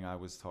single thing I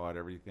was taught,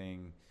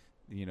 everything,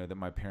 you know, that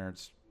my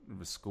parents,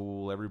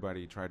 school,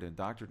 everybody tried to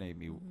indoctrinate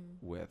me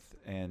with.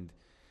 And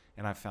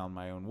I found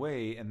my own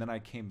way. And then I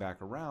came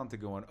back around to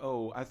going,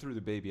 oh, I threw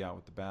the baby out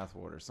with the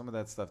bathwater. Some of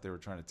that stuff they were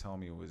trying to tell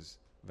me was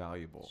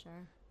valuable, Sure.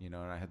 you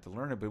know, and I had to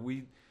learn it. But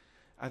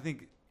I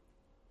think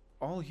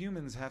all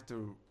humans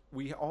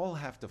we all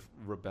have to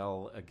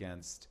rebel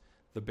against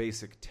the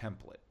basic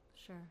template.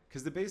 Sure.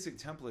 Because the basic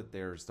template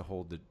there is to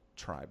hold the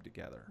tribe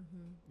together,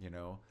 you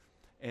know?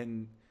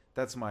 And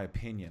that's my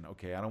opinion,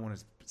 okay? I don't want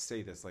to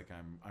say this like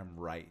I'm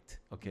right,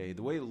 okay?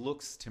 The way it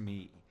looks to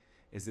me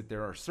is that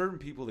there are certain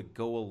people that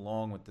go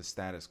along with the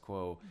status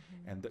quo,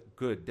 and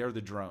they're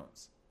the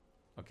drones,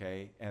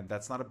 okay? And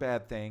that's not a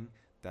bad thing.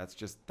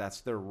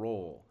 That's their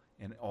role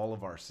in all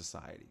of our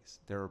societies.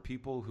 There are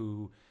people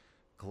who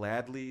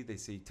gladly, they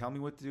say, tell me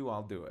what to do,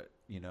 I'll do it,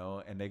 you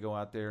know? And they go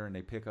out there and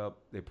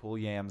they pull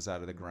yams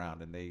out of the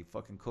ground and they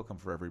fucking cook them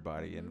for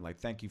everybody. And like,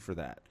 thank you for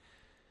that.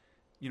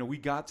 You know, we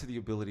got to the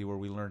ability where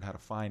we learned how to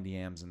find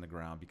yams in the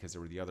ground because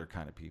there were the other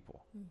kind of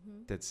people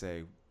that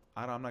say,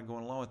 I'm not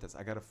going along with this.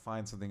 I got to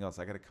find something else.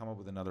 I got to come up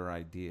with another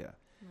idea.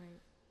 Right.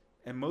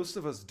 And most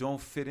of us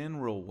don't fit in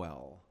real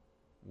well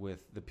with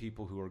the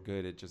people who are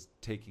good at just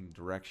taking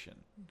direction,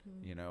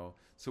 you know?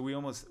 So we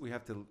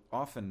have to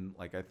often,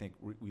 like, I think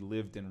we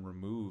lived and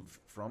removed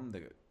from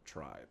the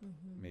tribe.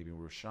 Maybe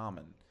we're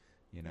shaman,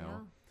 you know? Yeah.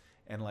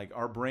 And like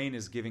our brain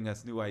is giving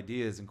us new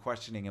ideas and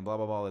questioning and blah,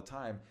 blah, blah all the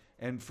time.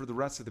 And for the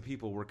rest of the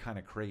people, we're kind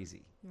of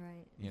crazy,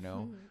 Right. you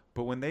know?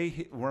 But when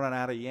they run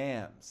out of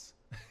yams,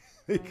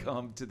 they Right.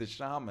 come to the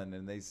shaman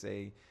and they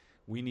say,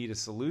 we need a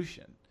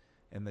solution.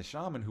 And the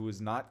shaman, who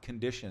is not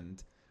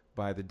conditioned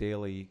by the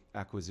daily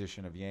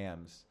acquisition of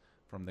yams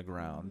from the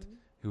ground,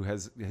 who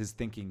has his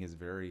thinking is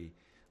very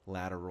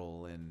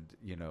lateral and,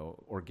 you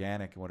know,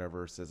 organic and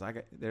whatever, says, I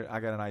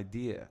got an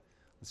idea.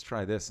 Let's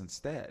try this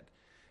instead.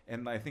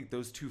 And I think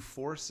those two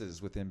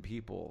forces within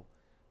people,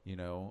 you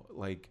know,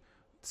 like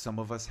some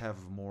of us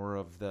have more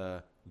of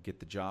the get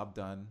the job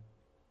done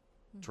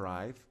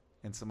drive,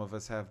 and some of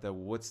us have the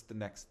what's the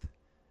next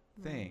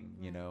thing,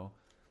 you know?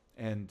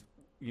 And,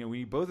 you know, we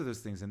need both of those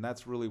things, and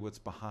that's really what's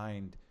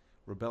behind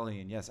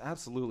rebellion. Yes,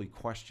 absolutely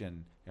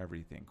question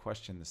everything,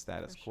 question the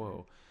status For quo.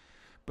 sure.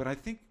 But I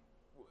think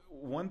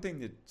one thing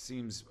that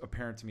seems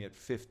apparent to me at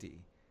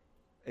 50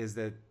 is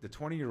that the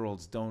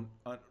 20-year-olds don't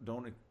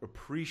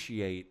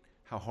appreciate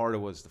how hard it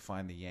was to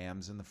find the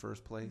yams in the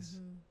first place.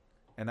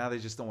 And now they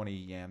just don't want to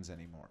eat yams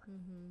anymore,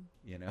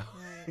 you know?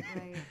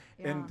 Right.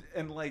 Yeah.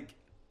 And like,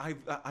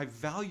 I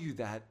value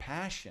that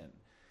passion,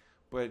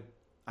 but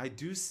I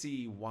do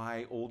see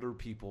why older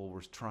people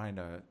were trying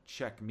to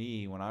check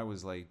me when I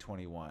was like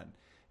 21.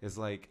 Is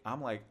like,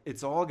 I'm like,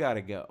 it's all got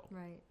to go.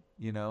 Right.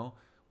 You know?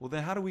 Well,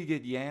 then how do we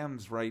get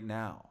yams right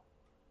now?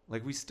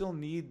 Like, we still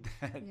need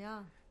that. Yeah.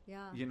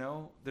 Yeah. You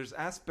know, there's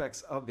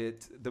aspects of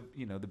it, the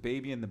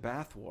baby in the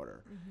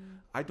bathwater. Mm-hmm.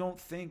 I don't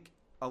think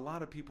a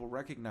lot of people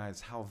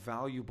recognize how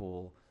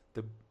valuable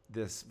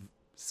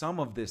some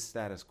of this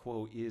status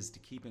quo is to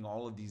keeping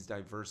all of these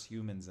diverse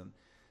humans and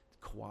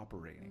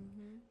cooperating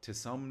to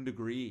some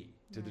degree,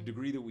 to the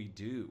degree that we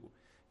do.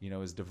 You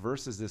know, as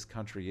diverse as this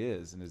country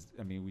is,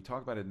 and we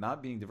talk about it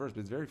not being diverse, but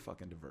it's very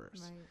fucking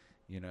diverse. Right.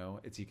 You know,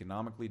 it's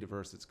economically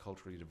diverse, it's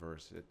culturally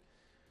diverse,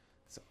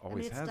 it's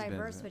always has been. It's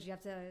diverse, but you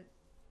have to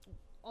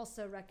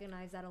also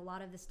recognize that a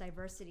lot of this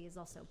diversity is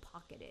also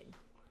pocketed.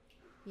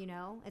 You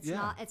know,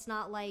 it's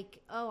not like,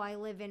 oh, I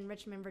live in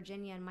Richmond,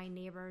 Virginia, and my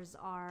neighbors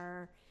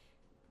are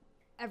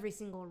every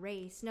single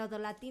race. No, the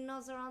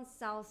Latinos are on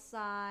South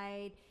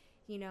Side.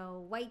 You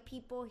know, white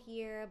people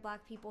here,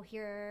 black people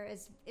here.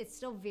 It's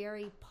still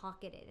very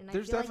pocketed, and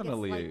there's I feel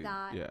definitely like it's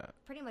like that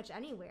pretty much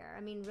anywhere.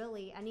 I mean,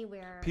 really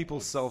anywhere. People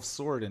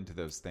self-sort into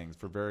those things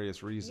for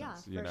various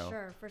reasons.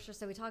 Yeah, for sure.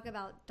 So we talk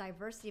about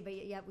diversity, but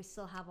yet we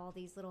still have all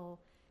these little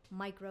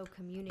micro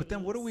communities. But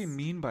then what do we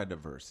mean by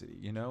diversity?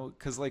 You know,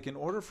 because like in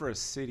order for a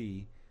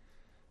city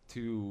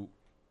to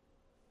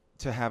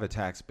have a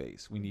tax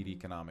base, we need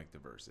economic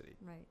diversity.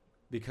 Right.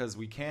 Because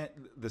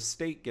the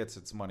state gets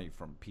its money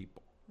from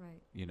people.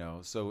 Right. You know,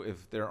 so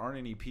if there aren't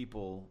any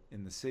people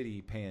in the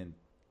city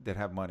that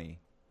have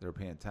money, they're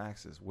paying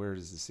taxes, where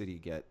does the city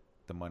get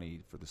the money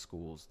for the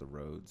schools, the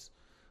roads,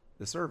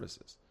 the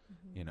services?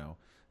 You know,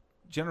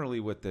 generally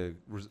what the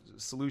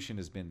solution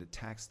has been to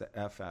tax the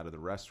F out of the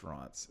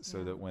restaurants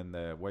so that when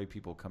the white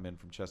people come in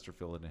from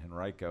Chesterfield and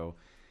Henrico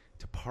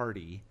to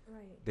party,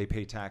 they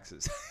pay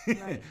taxes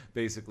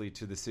basically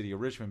to the city of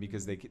Richmond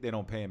because they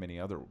don't pay them any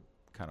other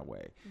kind of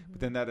way. But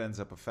then that ends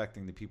up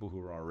affecting the people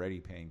who are already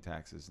paying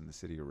taxes in the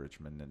city of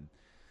Richmond and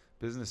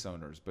business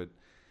owners. But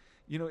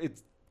you know,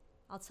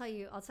 I'll tell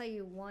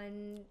you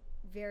one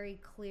very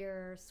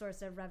clear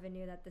source of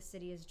revenue that the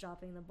city is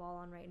dropping the ball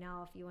on right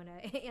now, if you want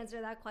to answer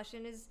that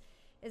question, is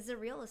the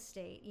real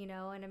estate. You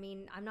know, and I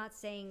mean, I'm not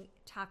saying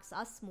tax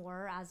us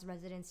more as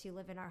residents who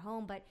live in our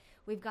home, but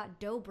we've got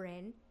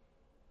Dobrin,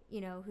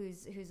 you know,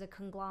 who's a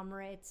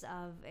conglomerate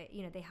of,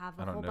 you know, they have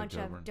a whole bunch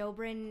of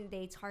Dobrin.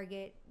 They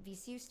target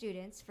VCU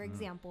students, for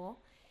example,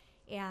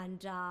 and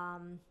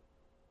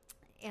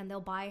they'll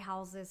buy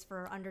houses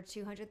for under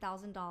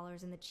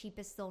 $200,000, and the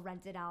cheapest they'll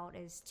rent it out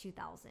is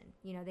 $2,000.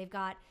 You know,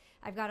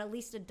 I've got at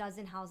least a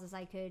dozen houses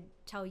I could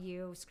tell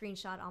you,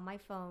 screenshot on my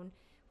phone,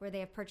 where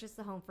they have purchased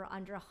the home for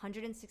under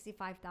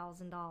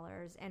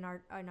 $165,000 and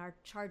are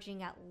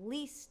charging at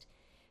least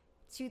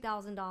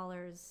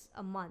 $2,000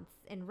 a month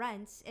in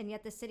rent, and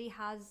yet the city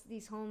has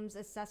these homes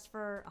assessed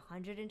for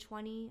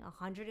 $120,000,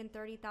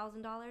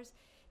 $130,000.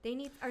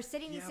 Our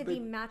city needs to be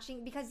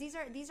matching, because these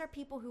are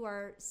people who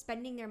are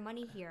spending their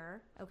money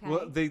here. Okay.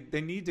 Well,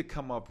 they need to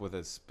come up with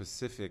a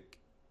specific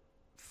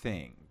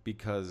thing,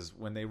 because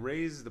when they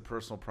raise the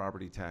personal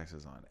property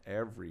taxes on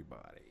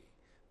everybody,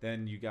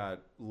 then you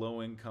got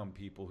low income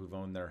people who've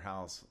owned their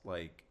house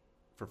like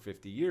for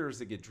 50 years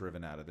that get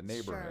driven out of the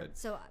neighborhood.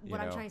 Sure. So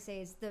what I'm trying to say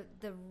is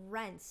the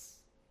rents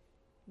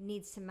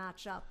needs to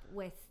match up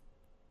with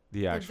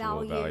the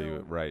actual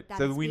value, right?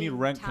 So we need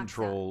rent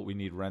control, we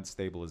need rent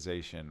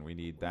stabilization, we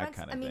need that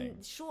kind of thing. I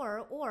mean,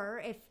 sure.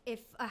 Or if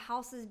a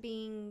house is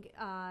being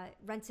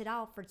rented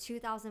out for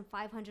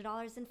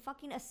 $2,500, then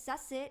fucking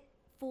assess it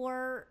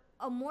for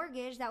a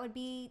mortgage that would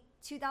be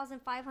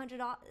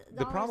 $2,500.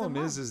 The problem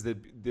is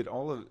that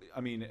all of,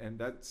 I mean, and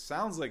that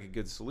sounds like a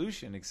good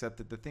solution, except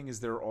that the thing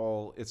is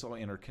it's all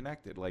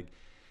interconnected. Like,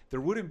 there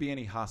wouldn't be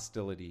any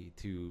hostility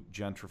to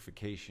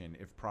gentrification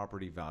if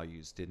property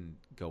values didn't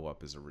go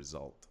up as a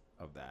result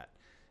of that,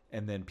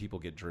 and then people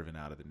get driven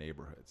out of the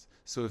neighborhoods.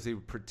 So if they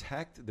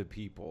protect the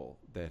people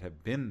that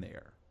have been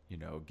there, you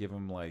know, give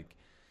them like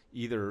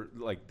either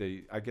like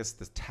the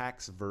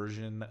tax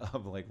version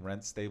of like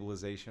rent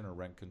stabilization or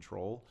rent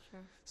control,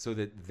 so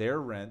that their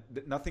rent,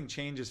 that nothing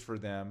changes for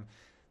them.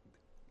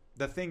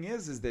 The thing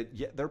is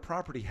that their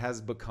property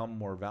has become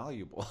more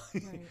valuable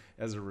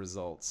as a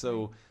result.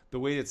 So the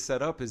way it's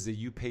set up is that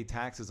you pay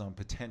taxes on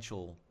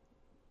potential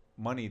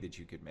money that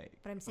you could make.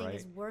 But I'm saying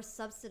is we're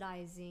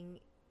subsidizing,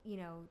 you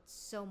know,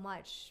 so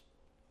much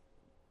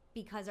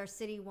because our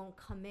city won't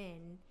come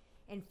in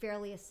and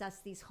fairly assess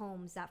these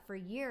homes that for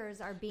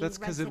years are being rented out. That's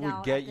because it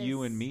would get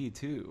you and me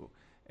too.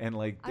 And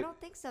like, I don't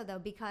think so though,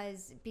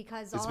 because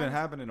it's been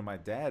happening to my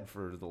dad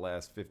for the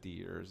last 50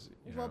 years.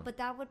 Well, but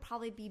that would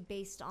probably be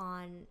based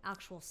on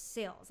actual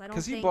sales. I don't,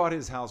 because he bought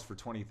his house for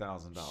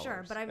 $20,000.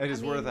 Sure, but it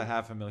is worth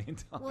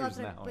 $500,000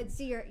 now. But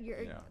see,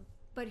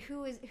 but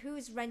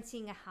who's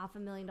renting a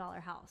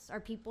 $500,000 house? Are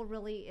people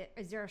really?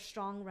 Is there a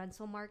strong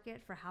rental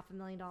market for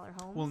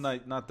 $500,000 homes? Well,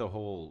 not the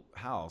whole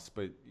house,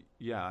 but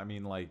yeah, I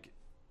mean, like.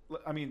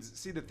 I mean,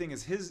 see, the thing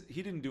is,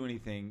 he didn't do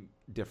anything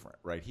different,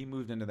 right? He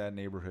moved into that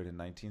neighborhood in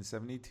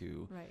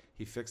 1972. Right.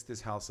 He fixed his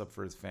house up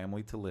for his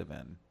family to live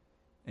in,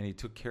 and he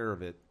took care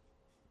of it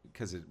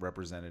because it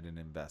represented an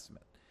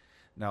investment.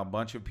 Now, a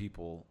bunch of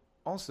people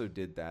also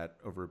did that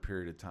over a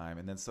period of time,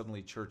 and then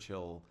suddenly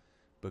Churchill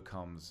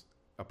becomes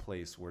a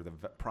place where the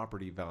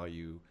property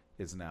value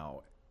is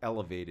now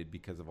elevated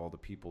because of all the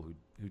people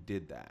who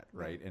did that,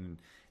 right? And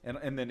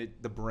then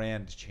the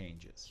brand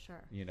changes.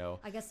 Sure. You know,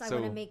 I guess I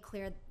want to make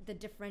clear the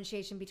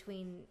differentiation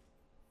between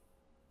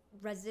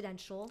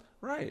residential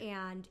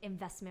and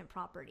investment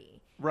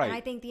property. Right. And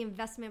I think the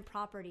investment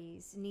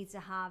properties need to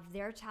have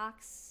their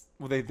tax.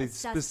 Well, they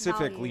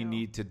specifically value.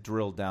 need to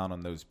drill down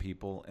on those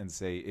people and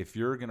say, if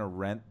you're going to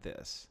rent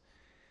this,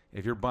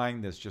 if you're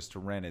buying this just to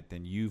rent it,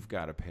 then you've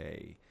got to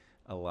pay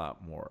a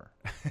lot more.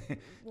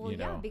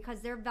 Well, because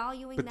they're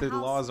valuing but the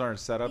house. laws aren't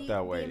set up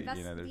that way.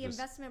 The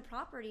investment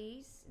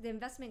properties, the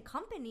investment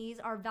companies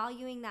are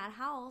valuing that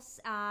house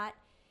at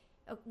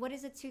what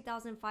is a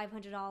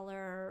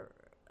 $2,500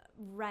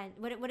 rent?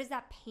 What does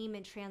that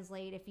payment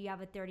translate if you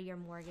have a 30-year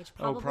mortgage?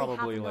 Probably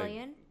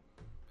 $500,000.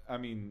 I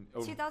mean,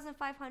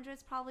 $2,500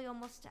 is probably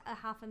almost a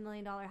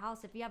 $500,000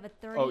 house if you have a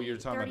 30. Oh, you're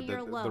talking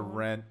about the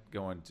rent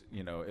going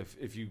to,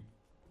 if you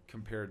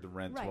compared the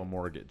rent to a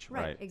mortgage,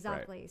 right?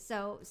 Exactly. Right.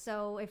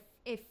 So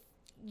if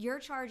you're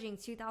charging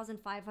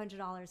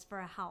 $2,500 for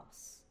a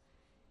house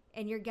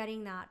and you're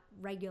getting that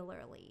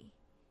regularly,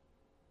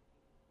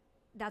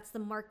 that's the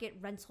market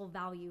rental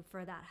value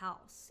for that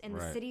house, and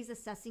the city's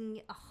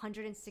assessing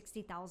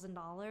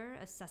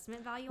 $160,000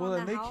 assessment value on that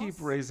house. Well, and they keep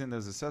raising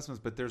those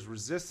assessments, but there's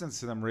resistance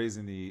to them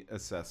raising the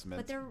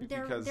assessments. But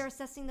they're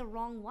assessing the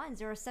wrong ones.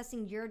 They're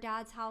assessing your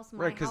dad's house,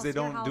 my right? Because they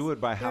don't do it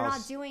by house. They're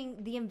not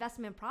doing the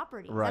investment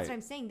property. Right. That's what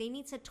I'm saying. They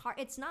need to.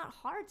 It's not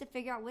hard to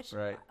figure out which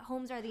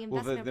homes are the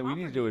investment properties.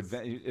 We need to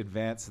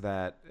advance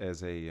that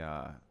as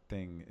a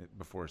thing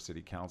before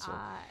city council,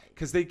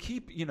 because they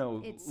keep,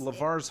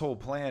 LeVar's whole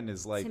plan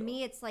is like, to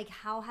me it's like,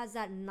 how has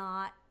that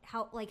not,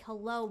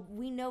 hello,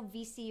 we know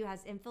VCU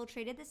has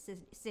infiltrated the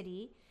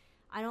city.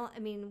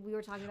 We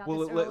were talking about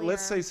this earlier.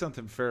 Let's say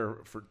something fair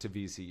to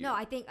VCU. No,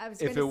 I was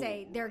going to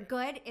say they're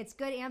good. It's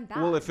good and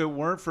bad. Well, if it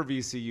weren't for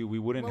VCU, we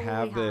wouldn't we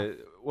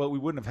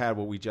wouldn't have had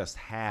what we just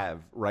have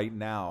right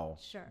now.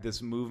 Sure.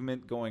 This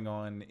movement going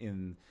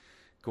on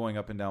going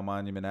up and down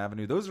Monument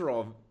Avenue. Those are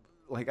all,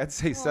 I'd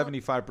say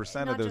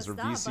 75% of those are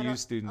VCU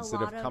students that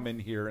have come in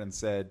here and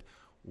said,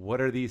 what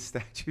are these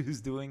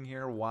statues doing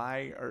here?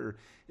 Why are,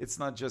 it's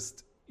not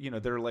just,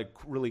 they're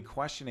really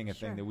questioning a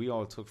thing that we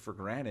all took for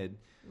granted.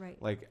 Right.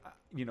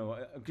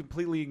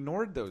 Completely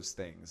ignored those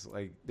things.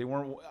 They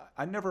weren't,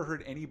 I never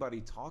heard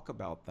anybody talk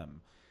about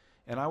them.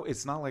 And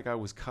it's not like I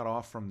was cut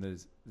off from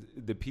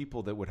the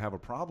people that would have a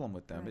problem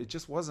with them. Right. It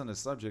just wasn't a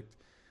subject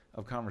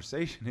of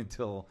conversation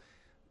until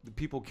the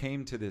people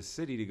came to this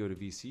city to go to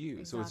VCU.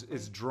 Exactly. So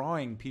it's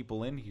drawing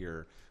people in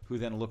here who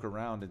then look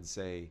around and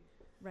say,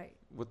 right,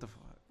 what the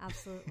fuck?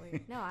 Absolutely.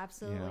 No,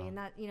 absolutely. And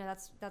that,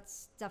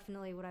 that's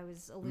definitely what I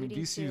was alluding to.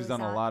 VCU's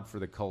done a lot for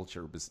the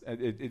culture, but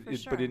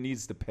but it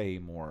needs to pay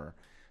more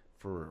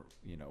for,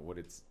 what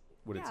it's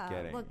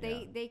getting. Look,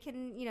 they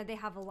can, they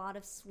have a lot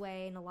of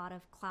sway and a lot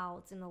of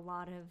clout and a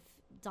lot of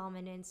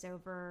dominance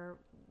over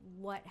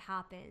what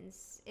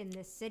happens in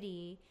this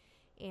city,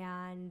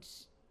 and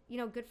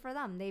good for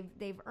them.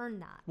 They've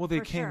earned that. Well, they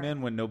came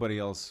in when nobody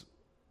else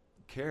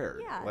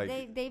cared. Yeah,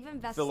 they've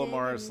invested. Philip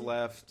Morris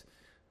left,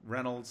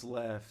 Reynolds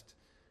left,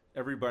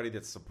 everybody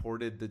that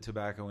supported the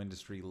tobacco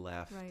industry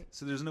left. Right.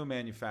 So there's no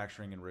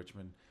manufacturing in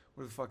Richmond.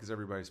 Where the fuck is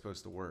everybody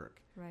supposed to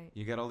work? Right.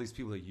 You got all these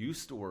people that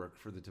used to work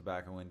for the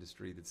tobacco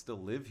industry that still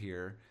live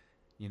here.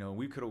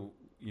 We could have,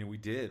 we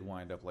did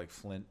wind up like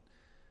Flint.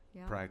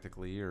 Yeah.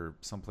 Practically, or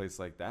someplace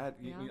like that.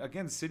 Yeah.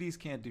 Again, cities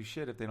can't do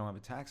shit if they don't have a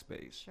tax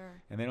base.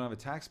 Sure. And they don't have a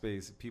tax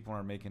base if people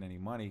aren't making any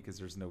money because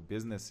there's no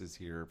businesses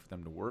here for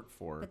them to work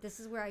for. But this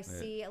is where I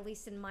see, at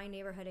least in my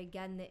neighborhood,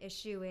 again, the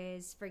issue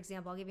is, for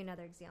example, I'll give you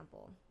another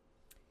example.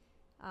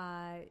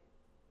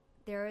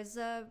 There is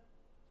a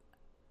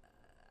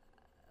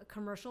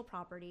commercial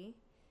property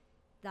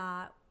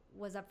that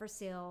was up for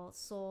sale,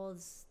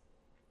 sold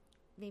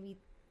maybe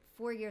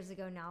 4 years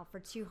ago now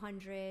for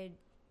 $250,000.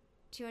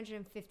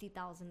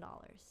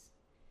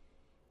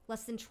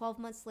 Less than 12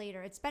 months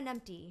later, it's been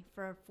empty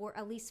for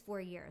at least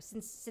 4 years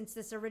since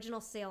this original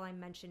sale I'm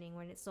mentioning,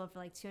 when it sold for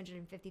like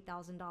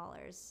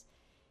 $250,000.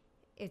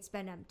 It's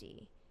been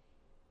empty.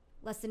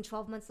 Less than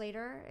 12 months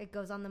later, it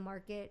goes on the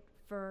market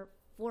for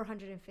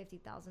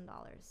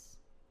 $450,000.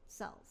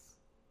 Sells.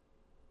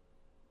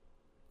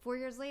 4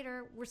 years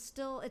later, it's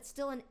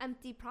still an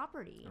empty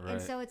property. Right.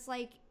 And so it's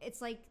like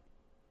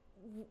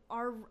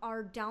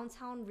our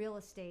downtown real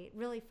estate,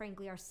 really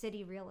frankly, our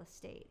city real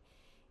estate,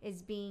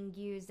 is being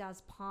used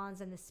as pawns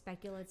in the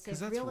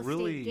speculative real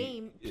estate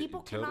game.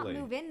 People cannot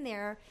move in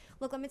there.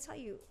 Look, let me tell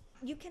you,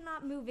 you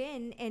cannot move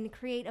in and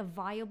create a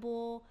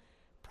viable,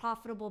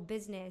 profitable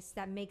business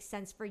that makes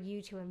sense for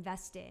you to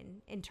invest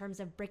in terms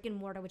of brick and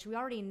mortar, which we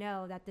already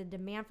know that the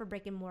demand for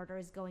brick and mortar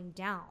is going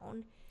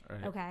down.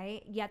 Right.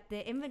 Okay. Yet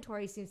the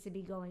inventory seems to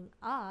be going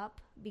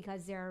up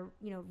because they're,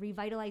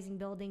 revitalizing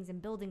buildings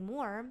and building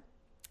more.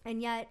 And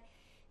yet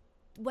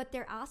what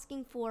they're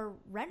asking for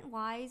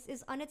rent-wise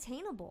is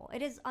unattainable.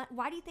 It is.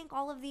 Why do you think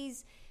all of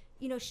these,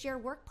 share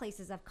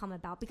workplaces have come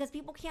about? Because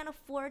people can't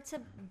afford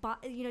to buy,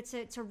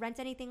 to rent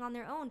anything on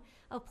their own.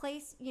 A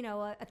place, a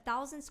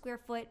 1,000 square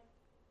foot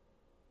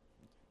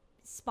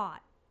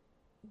spot,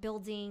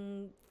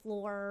 building,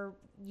 floor,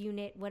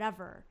 unit,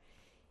 whatever,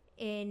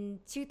 in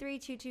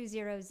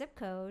 23220 zip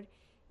code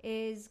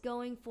is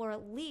going for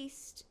at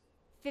least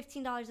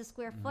 $15 a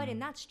square foot,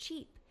 and that's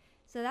cheap.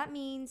 So that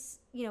means,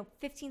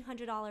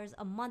 $1,500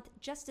 a month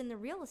just in the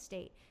real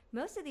estate.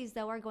 Most of these,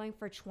 though, are going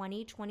for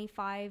 $20,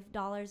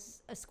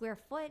 $25 a square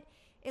foot.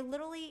 It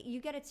literally, you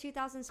get a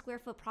 2,000 square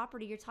foot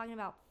property, you're talking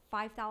about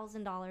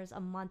 $5,000 a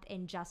month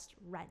in just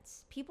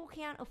rents. People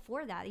can't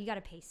afford that. You got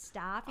to pay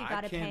staff. You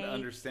got to pay. I can't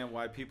understand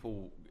why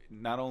people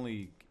not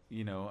only,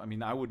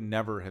 I would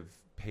never have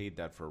paid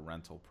that for a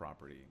rental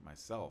property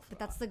myself. But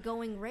that's the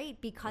going rate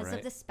because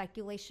of the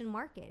speculation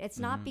market. It's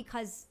not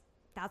because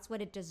that's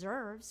what it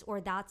deserves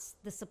or that's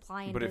the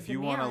supply and But if you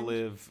demand. want to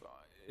live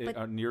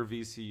near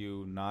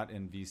VCU, not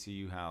in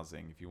VCU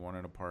housing, if you want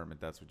an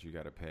apartment, that's what you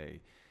got to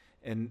pay.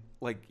 And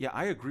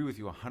I agree with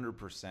you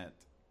 100%.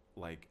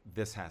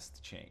 This has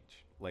to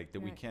change.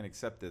 We can't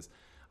accept this.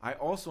 I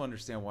also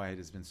understand why it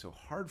has been so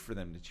hard for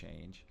them to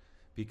change,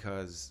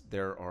 because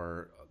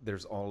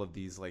there's all of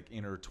these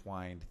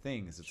intertwined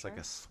things. It's like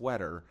a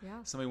sweater. Yeah.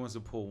 Somebody wants to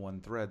pull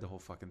one thread, the whole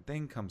fucking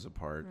thing comes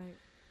apart. Right.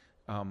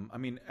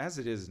 As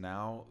it is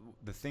now,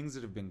 the things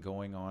that have been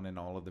going on in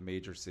all of the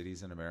major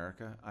cities in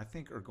America, I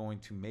think are going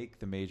to make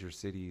the major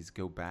cities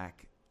go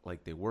back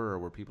like they were,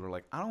 where people are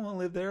like, I don't want to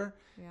live there.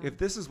 Yeah. If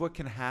this is what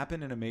can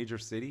happen in a major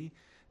city,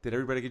 that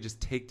everybody could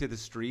just take to the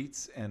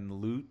streets and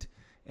loot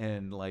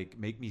and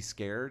make me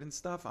scared and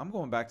stuff, I'm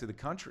going back to the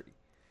country.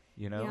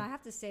 I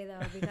have to say, though,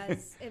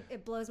 because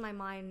it blows my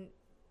mind.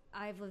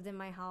 I've lived in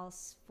my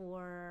house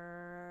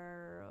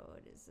for,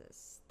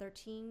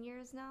 13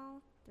 years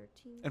now?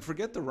 13 And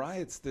forget years? the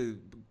riots, the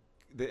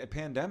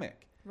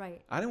pandemic.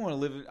 Right. I didn't want to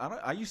live.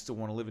 I used to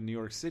want to live in New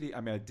York City.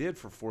 I did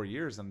for 4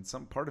 years, and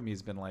some part of me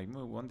has been like,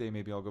 one day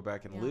maybe I'll go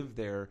back and live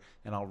there,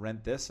 and I'll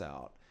rent this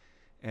out.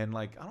 And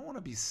I don't want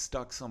to be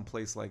stuck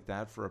someplace like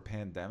that for a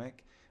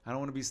pandemic. I don't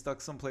want to be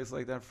stuck someplace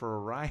like that for a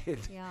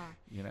riot. Yeah.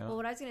 Well,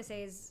 what I was going to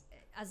say is,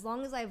 as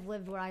long as I've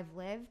lived where I've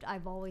lived,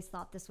 I've always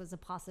thought this was a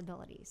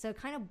possibility. So it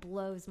kind of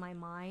blows my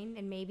mind.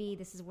 And maybe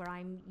this is where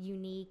I'm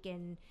unique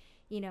and,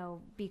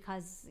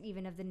 because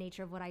even of the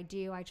nature of what I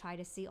do, I try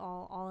to see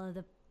all of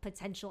the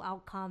potential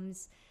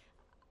outcomes.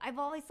 I've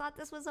always thought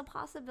this was a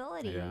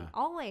possibility. Yeah.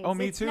 Always. Oh,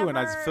 me too. And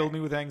it's filled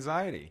me with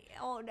anxiety.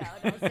 Oh, no,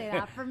 don't say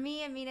that. For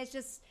me, it's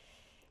just,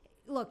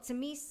 look, to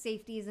me,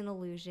 safety is an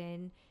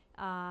illusion.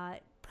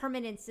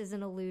 Permanence is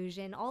an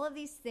illusion. All of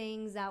these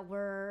things that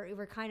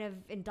we're kind of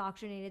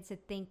indoctrinated to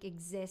think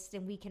exist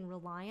and we can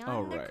rely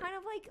on, they're kind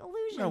of like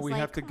illusions. No, we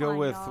have to go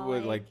with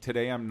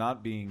today I'm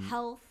not being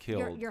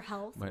killed. Your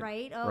health, but,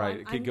 right? Oh,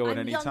 right. It could go at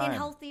any time. I'm young and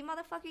healthy,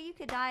 motherfucker. You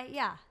could die.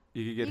 Yeah.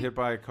 You could get hit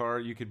by a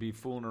car. You could be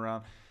fooling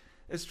around.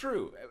 It's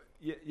true.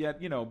 Yet,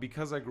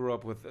 because I grew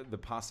up with the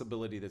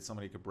possibility that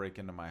somebody could break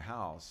into my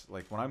house.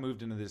 When I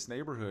moved into this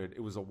neighborhood,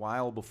 it was a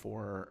while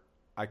before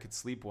I could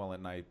sleep well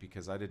at night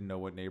because I didn't know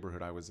what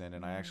neighborhood I was in,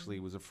 and I actually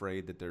was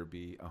afraid that there'd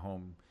be a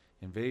home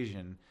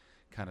invasion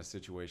kind of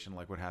situation,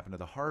 like what happened to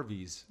the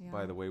Harveys,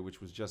 by the way, which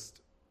was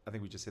I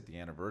think we just hit the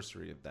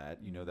anniversary of that.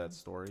 You know that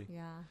story?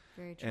 Yeah,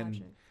 very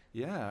tragic.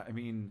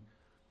 And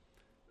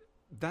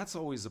that's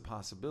always a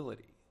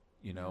possibility.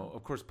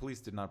 Of course, police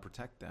did not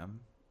protect them.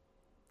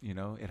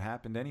 It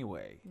happened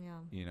anyway.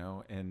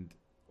 Yeah. And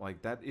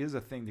that is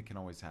a thing that can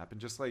always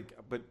happen.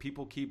 But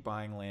people keep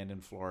buying land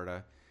in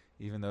Florida.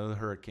 Even though the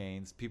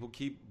hurricanes, people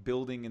keep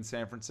building in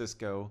San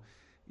Francisco,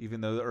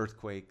 even though the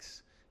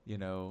earthquakes,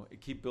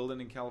 keep building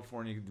in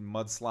California,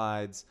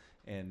 mudslides.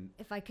 And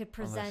if I could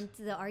present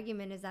the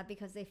argument, is that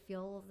because they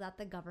feel that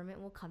the government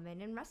will come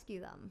in and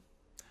rescue them?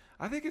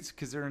 I think it's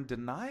because they're in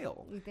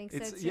denial. You think so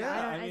too?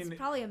 Yeah, it's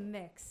probably a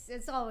mix.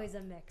 It's always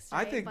a mix.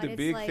 Right? I think the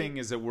big thing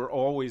is that we're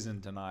always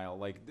in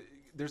denial.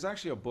 There's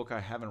actually a book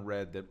I haven't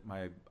read that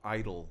my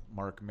idol,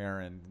 Mark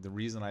Maron, the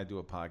reason I do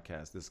a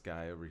podcast, this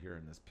guy over here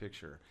in this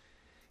picture,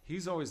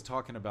 he's always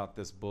talking about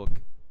this book,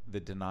 The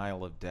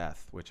Denial of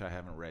Death, which I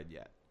haven't read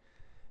yet.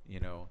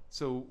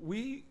 So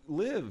we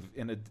live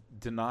in a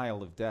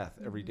denial of death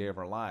every day of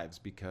our lives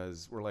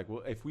because we're like,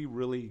 well, if we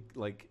really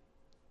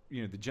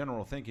the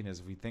general thinking is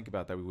if we think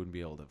about that, we wouldn't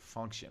be able to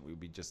function. We would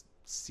be just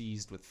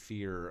seized with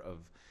fear of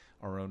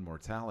our own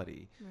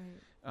mortality.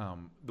 Right.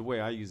 The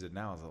way I use it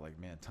now is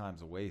man,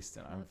 time's a waste,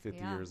 and I'm 50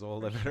 years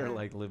old. I better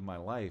live my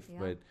life. Yeah.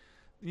 But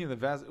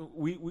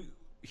we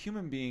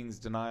human beings,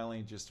 denial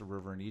ain't just a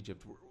river in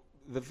Egypt.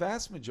 The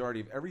vast majority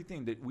of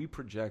everything that we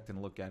project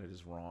and look at it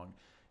as wrong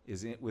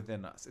is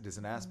within us. It is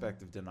an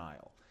aspect of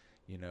denial.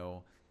 I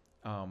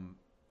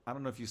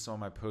don't know if you saw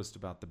my post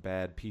about the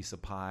bad piece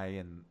of pie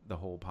and the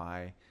whole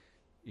pie,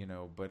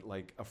 but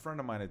a friend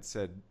of mine had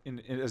said,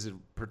 as it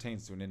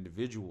pertains to an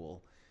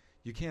individual,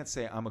 you can't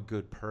say I'm a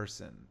good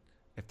person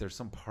if there's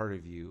some part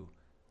of you,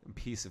 a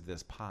piece of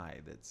this pie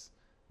that's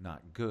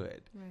not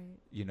good. Right.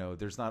 You know,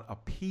 there's not a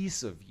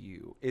piece of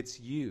you. It's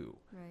you.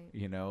 Right.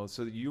 You know,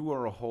 so you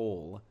are a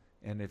whole.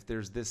 And if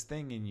there's this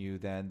thing in you,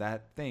 then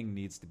that thing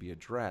needs to be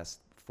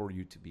addressed for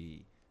you to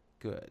be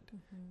good.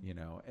 Mm-hmm. You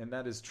know, and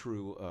that is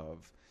true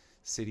of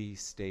city,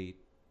 state,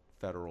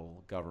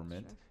 federal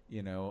government, Sure.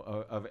 you know,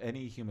 of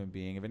any human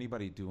being, of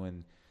anybody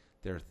doing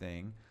their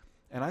thing.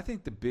 And I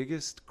think the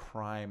biggest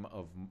crime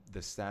of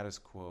the status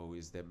quo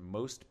is that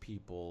most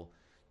people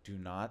do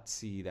not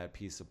see that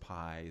piece of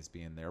pie as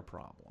being their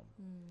problem,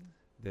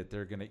 that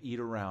they're going to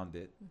eat around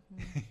it.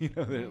 You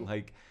know, they're Right.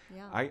 like,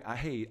 Yeah.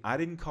 hey, I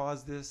didn't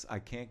cause this. I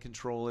can't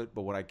control it.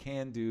 But what I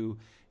can do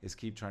is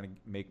keep trying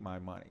to make my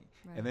money.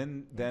 Right.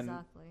 And then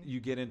Exactly.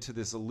 you get into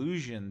this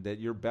illusion that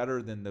you're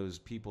better than those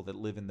people that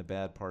live in the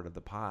bad part of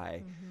the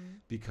pie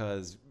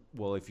because,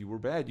 well, if you were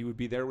bad, you would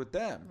be there with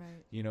them.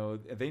 Right. You know,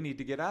 they need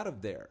to get out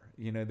of there.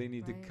 You know, they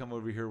need to Right. come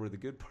over here where the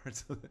good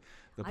parts of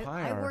the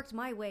pie I are. worked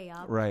my way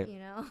up. Right. You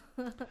know.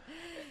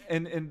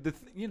 And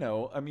you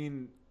know, I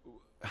mean,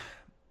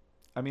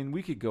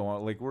 we could go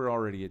on. Like, we're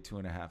already at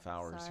 2.5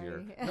 hours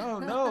here.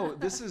 Sorry. No,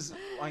 this is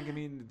like, I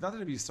mean, nothing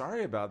to be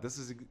sorry about.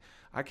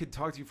 I could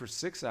talk to you for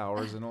 6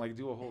 hours and like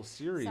do a whole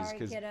series. Sorry,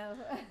 'Cause kiddo.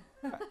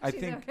 I She's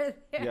think, over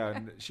there. yeah,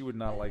 she would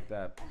not like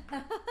that.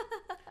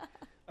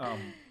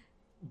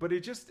 But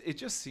it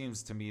just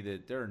seems to me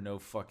that there are no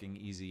fucking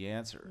easy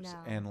answers.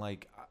 No. And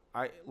like,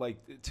 I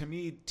like, to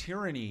me,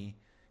 tyranny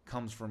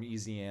comes from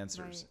easy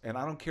answers. Right. And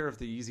I don't care if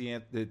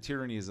the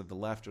tyranny is of the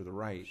left or the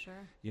right.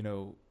 Sure. You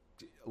know,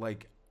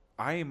 like,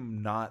 I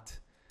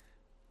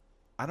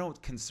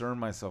don't concern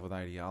myself with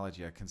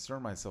ideology. I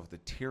concern myself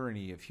with the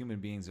tyranny of human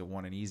beings that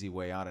want an easy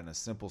way out and a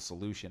simple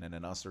solution and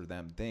an us or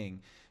them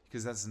thing,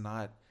 because that's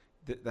not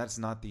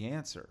the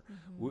answer.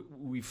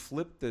 We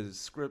flipped the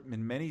script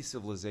in many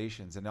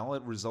civilizations, and all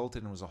it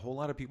resulted in was a whole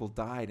lot of people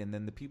died, and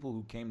then the people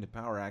who came to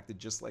power acted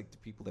just like the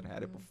people that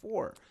had it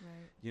before.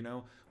 Right. You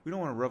know, we don't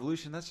want a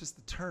revolution. That's just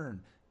the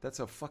turn. That's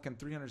a fucking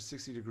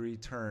 360-degree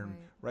turn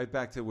right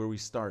back to where we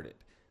started.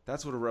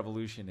 That's what a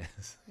revolution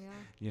is. Yeah.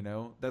 You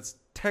know, that's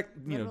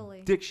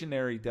Literally.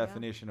 dictionary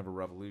definition of a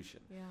revolution.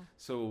 Yeah.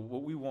 So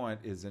what we want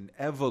is an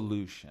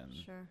evolution,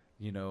 Sure.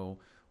 you know,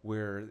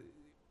 where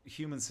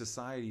human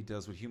society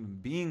does what human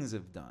beings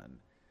have done,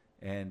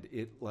 and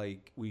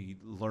we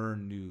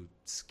learn new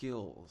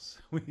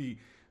skills. We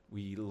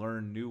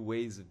learn new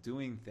ways of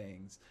doing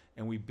things,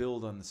 and we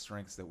build on the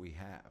strengths that we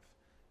have,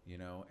 you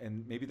know.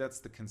 And maybe that's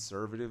the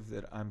conservative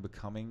that I'm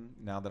becoming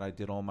now that I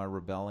did all my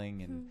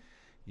rebelling and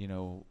you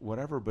know,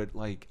 whatever. But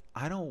like,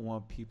 I don't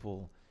want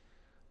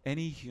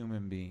any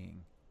human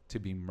being to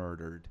be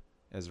murdered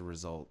as a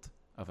result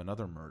of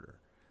another murder.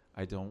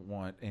 I don't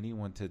want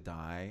anyone to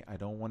die. I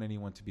don't want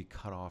anyone to be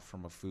cut off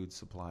from a food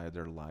supply of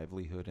their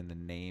livelihood in the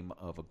name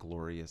of a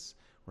glorious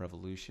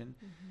revolution.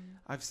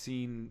 I've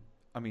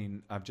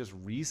just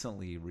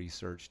recently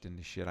researched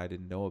into shit I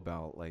didn't know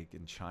about, like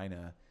in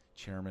China,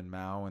 Chairman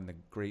Mao and the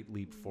Great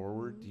Leap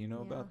Forward. Do you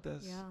know about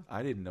this? Yeah.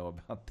 I didn't know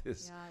about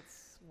this. Yeah,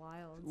 it's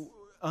wild.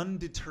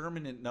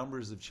 Undeterminate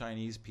numbers of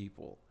Chinese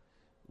people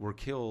were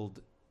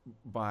killed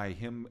by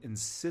him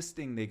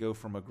insisting they go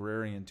from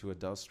agrarian to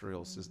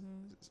industrial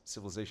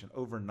civilization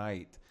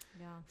overnight,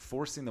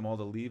 forcing them all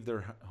to leave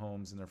their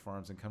homes and their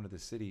farms and come to the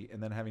city,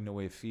 and then having no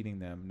way of feeding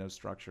them, no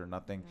structure,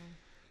 nothing,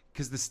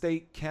 because the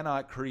state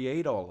cannot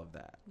create all of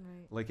that.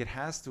 Right. Like, it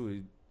has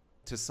to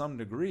some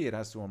degree, it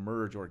has to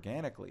emerge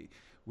organically.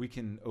 We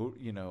can,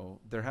 you know,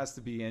 there has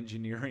to be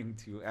engineering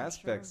to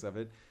aspects of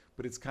it.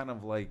 But it's kind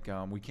of like,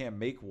 we can't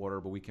make water,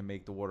 but we can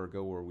make the water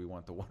go where we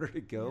want the water to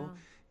go,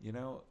 you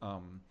know?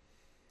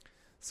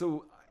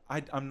 So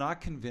I'm not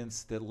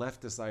convinced that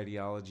leftist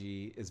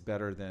ideology is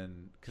better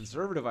than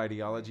conservative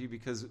ideology,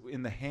 because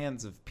in the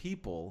hands of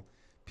people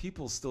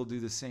still do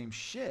the same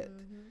shit.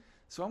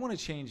 So I want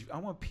to change. I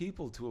want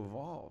people to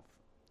evolve,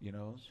 you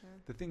know? Sure.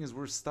 The thing is,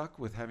 we're stuck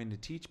with having to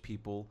teach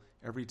people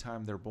every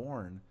time they're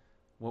born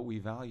what we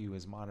value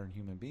as modern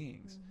human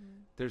beings.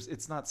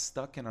 It's not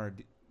stuck in our...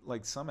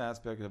 Like, some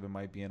aspect of it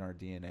might be in our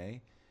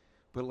DNA,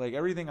 but like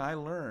everything I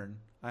learn,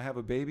 I have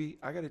a baby,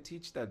 I got to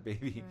teach that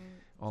baby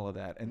all of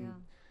that. And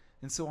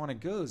so on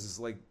it goes. It's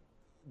like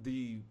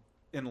the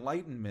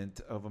enlightenment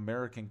of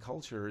American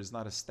culture is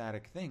not a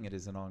static thing. It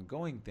is an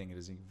ongoing thing. It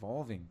is an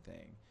evolving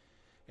thing.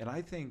 And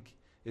I think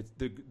it's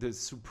the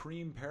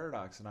supreme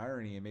paradox and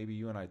irony, and maybe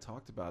you and I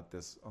talked about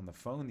this on the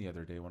phone the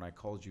other day when I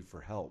called you for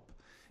help.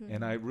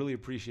 And I really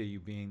appreciate you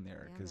being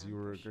there, because you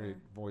were a great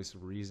voice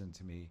of reason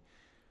to me.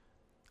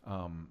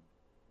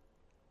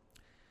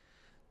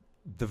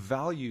 The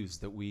values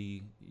that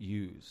we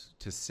use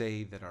to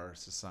say that our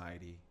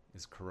society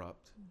is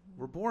corrupt,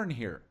 we're born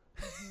here.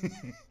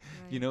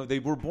 You know, they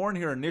were born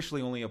here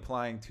initially only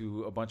applying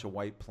to a bunch of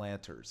white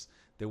planters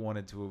that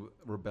wanted to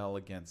rebel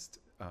against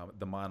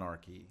the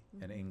monarchy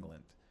in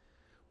England.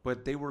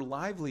 But they were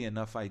lively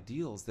enough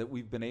ideals that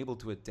we've been able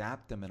to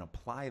adapt them and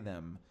apply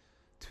them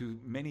to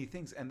many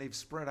things, and they've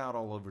spread out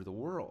all over the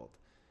world,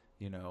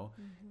 you know.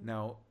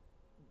 Now,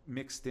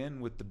 mixed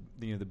in with the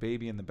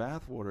baby in the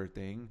bathwater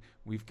thing,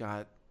 we've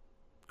got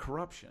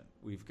corruption,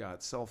 we've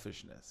got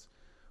selfishness,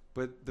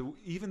 But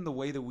even the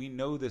way that we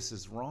know this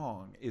is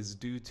wrong is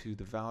due to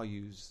the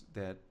values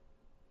that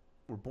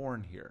were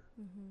born here,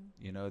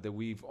 that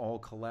we've all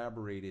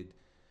collaborated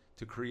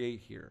to create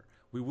here.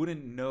 We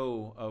wouldn't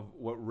know of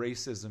what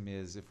racism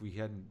is if we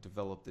hadn't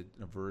developed an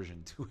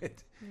aversion to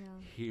it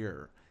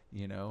here.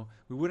 We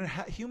wouldn't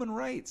have human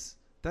rights.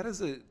 That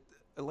is a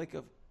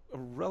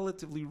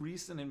relatively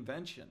recent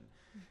invention,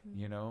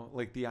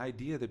 like the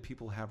idea that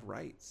people have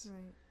rights,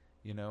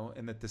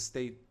 and that the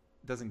state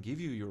doesn't give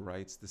you your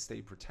rights, the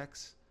state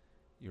protects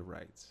your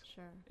rights.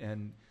 Sure.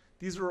 And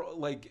these are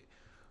like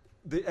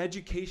the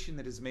education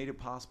that has made it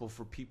possible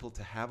for people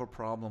to have a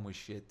problem with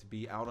shit, to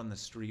be out on the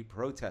street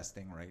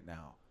protesting right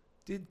now,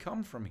 did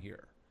come from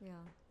here. Yeah.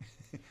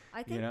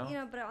 I think,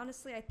 but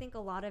honestly, I think a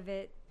lot of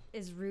it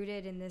is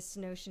rooted in this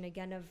notion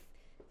again of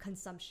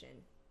consumption.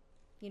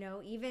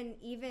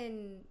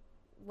 Even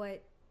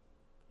what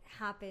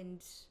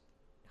happened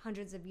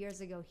hundreds of years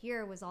ago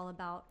here was all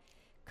about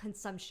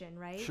consumption,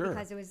 right? Sure.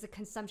 Because it was the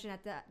consumption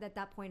at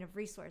that point of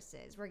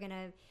resources. We're going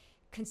to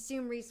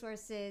consume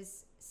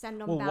resources,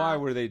 send them back. Well, why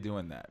were they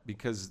doing that?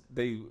 Because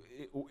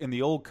in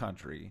the old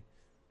country,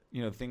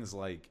 things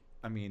like,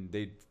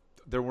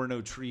 there were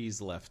no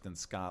trees left in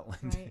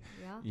Scotland. Right,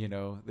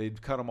 yeah.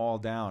 They'd cut them all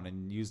down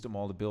and used them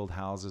all to build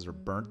houses or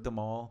burnt them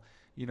all.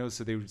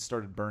 So they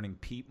started burning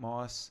peat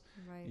moss.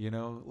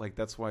 Right.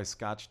 That's why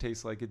Scotch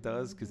tastes like it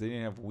does, because they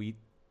didn't have wheat.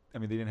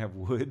 They didn't have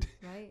wood.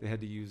 Right. They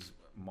had to use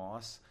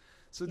moss.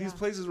 So these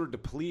places were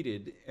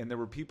depleted, and there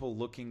were people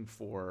looking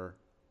for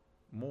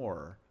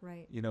more.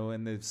 Right.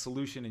 And the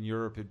solution in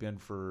Europe had been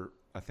for,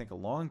 I think, a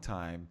long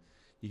time,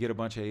 you get a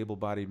bunch of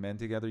able-bodied men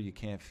together you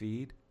can't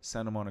feed,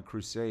 send them on a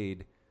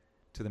crusade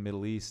to the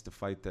Middle East to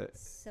fight the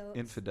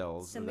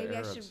infidels. So or maybe the I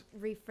Arabs. should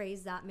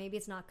rephrase that. Maybe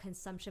it's not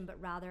consumption, but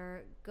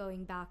rather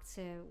going back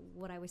to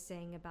what I was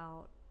saying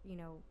about,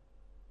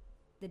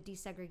 the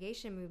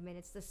desegregation movement.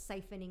 It's the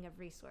siphoning of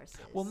resources.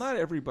 Well, not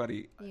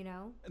everybody.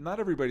 Not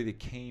everybody that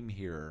came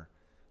here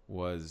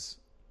was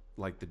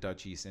like the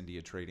Dutch East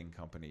India Trading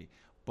Company,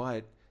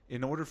 but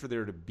in order for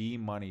there to be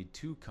money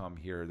to come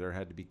here, there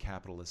had to be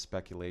capitalist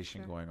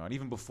speculation going on.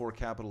 Even before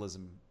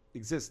capitalism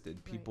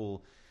existed,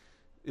 people,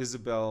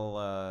 Isabel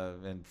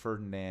and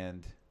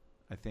Ferdinand,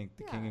 I think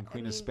the King and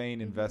Queen of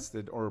Spain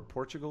invested, or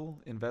Portugal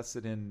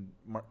invested in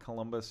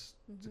Columbus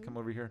to come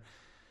over here.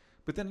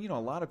 But then, a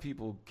lot of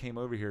people came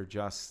over here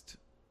just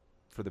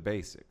for the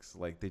basics.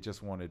 Like, they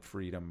just wanted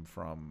freedom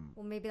from...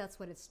 Well, maybe that's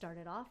what it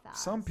started off as.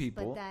 Some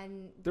people. But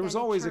then... There was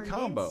always a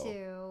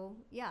combo.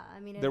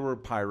 There were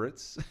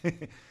pirates.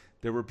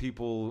 There were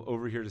people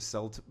over here to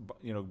sell,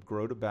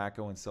 grow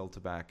tobacco and sell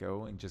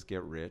tobacco and just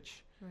get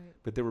rich. Right.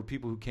 But there were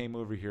people who came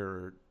over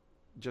here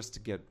just to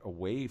get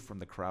away from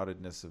the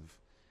crowdedness of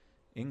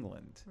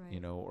England,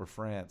 or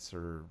France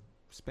or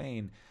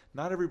Spain.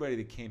 Not everybody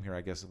that came here,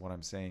 I guess what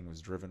I'm saying, was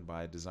driven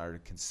by a desire to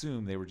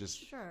consume. They were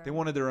just, they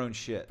wanted their own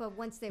shit. But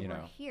once they were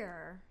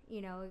here,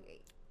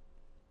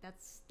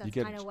 that's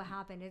kind of what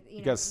happened.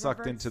 You got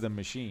sucked into the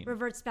machine.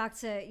 Reverts back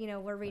to,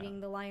 we're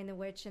reading The Lion, the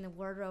Witch, and the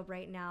Wardrobe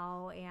right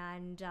now.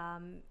 And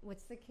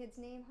what's the kid's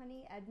name,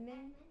 honey?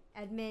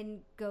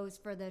 Edmund goes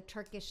for the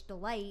Turkish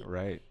delight.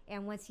 Right.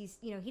 And once he's,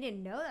 he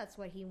didn't know that's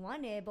what he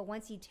wanted, but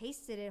once he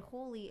tasted it,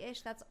 holy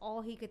ish, that's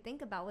all he could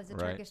think about was the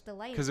Turkish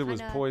delight. Because it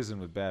was poisoned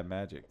with bad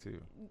magic,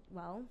 too.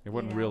 Well, it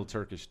wasn't real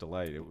Turkish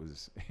delight. It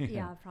was.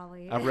 Yeah,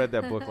 probably. I've read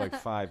that book like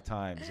 5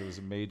 times. It was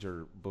a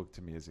major book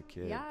to me as a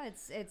kid. Yeah,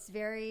 it's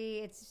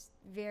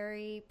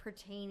very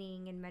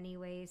pertaining in many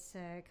ways to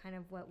kind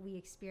of what we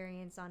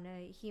experience on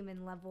a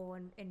human level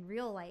in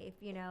real life,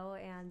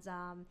 and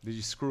did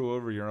you screw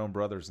over your own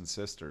brothers and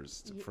sisters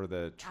for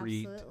the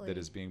treat that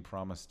is being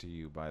promised to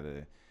you by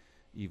the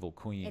evil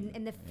queen?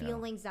 And the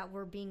feelings that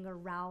were being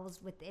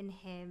aroused within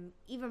him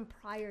even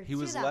prior to that point. He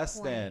was less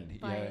than.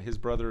 His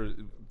brother,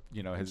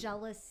 his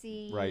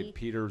jealousy. Right.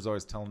 Peter was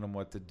always telling him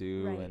what to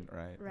do.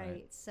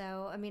 Right.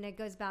 So, it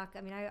goes back.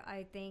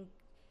 I think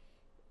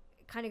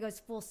kind of goes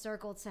full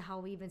circle to how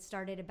we even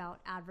started about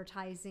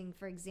advertising.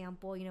 For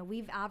example,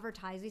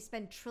 we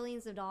spend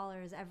trillions of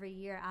dollars every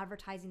year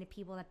advertising to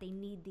people that they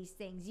need these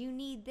things. You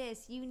need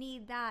this, you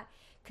need that,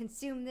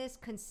 consume this,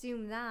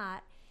 consume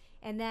that.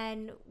 And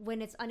then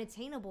when it's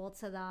unattainable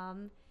to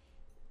them,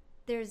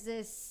 there's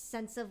this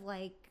sense of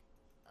like,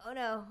 oh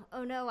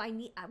no,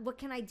 what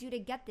can I do to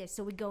get this?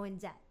 So we go in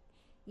debt,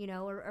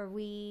 or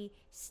we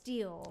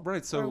steal.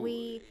 Right. So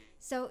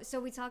So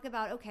we talk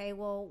about, okay,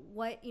 well,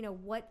 what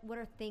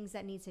are things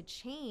that need to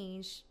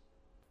change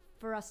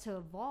for us to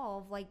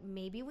evolve? Like,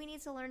 maybe we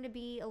need to learn to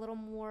be a little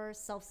more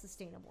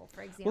self-sustainable,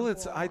 for example. Well,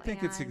 I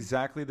think it's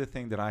exactly the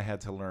thing that I had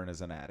to learn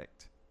as an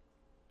addict.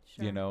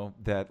 Sure.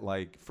 That,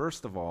 like,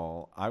 first of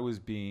all, I was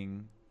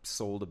being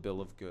sold a bill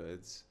of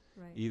goods,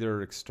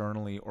 either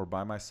externally or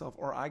by myself,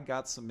 or I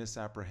got some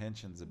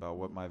misapprehensions about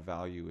what my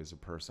value as a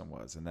person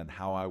was, and then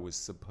how I was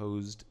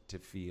supposed to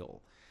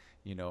feel.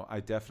 I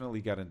definitely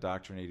got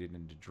indoctrinated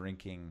into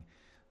drinking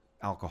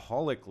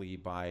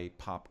alcoholically by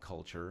pop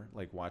culture,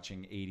 like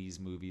watching 80s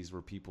movies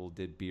where people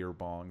did beer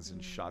bongs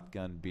and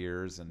shotgun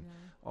beers and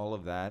all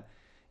of that.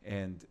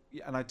 And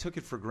I took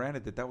it for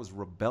granted that was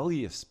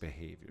rebellious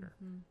behavior,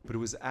 but it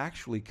was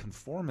actually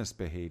conformist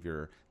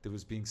behavior that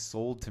was being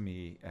sold to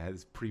me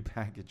as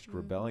prepackaged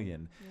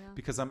rebellion,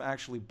 because I'm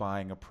actually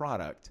buying a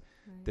product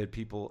that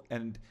people,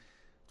 and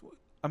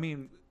I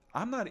mean,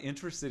 I'm not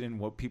interested in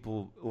what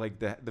people like.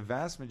 The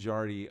vast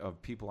majority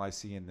of people I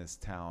see in this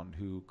town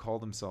who call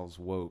themselves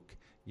woke,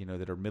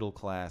 that are middle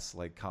class,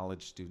 like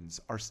college students,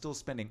 are still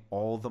spending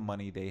all the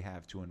money they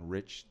have to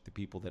enrich the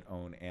people that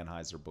own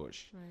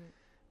Anheuser-Busch. Right.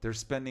 They're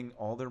spending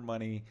all their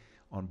money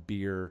on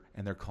beer,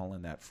 and they're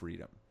calling that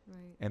freedom.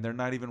 Right. And they're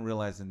not even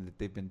realizing that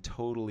they've been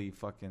totally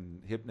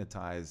fucking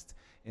hypnotized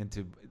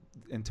into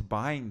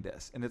buying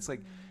this. And it's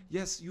like,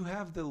 yes, you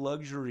have the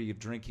luxury of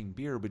drinking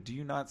beer, but do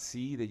you not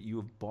see that you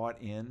have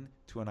bought in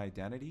to an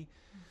identity?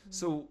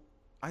 So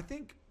I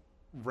think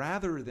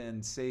rather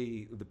than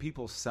say the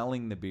people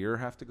selling the beer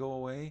have to go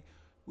away,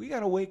 we got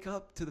to wake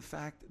up to the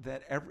fact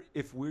that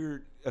if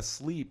we're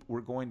asleep,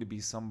 we're going to be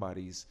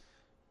somebody's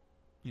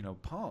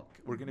punk.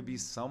 We're going to be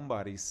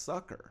somebody's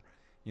sucker.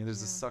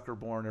 There's a sucker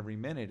born every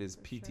minute, as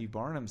P.T.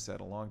 Barnum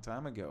said a long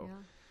time ago. Yeah.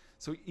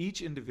 So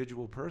each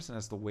individual person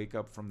has to wake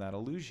up from that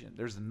illusion.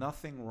 There's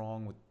nothing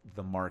wrong with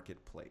the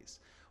marketplace.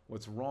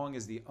 What's wrong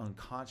is the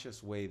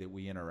unconscious way that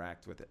we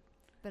interact with it.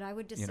 But I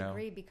would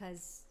disagree,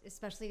 because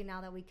especially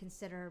now that we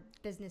consider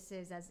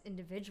businesses as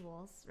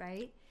individuals,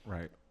 right?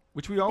 Right.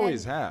 Which we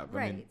always have.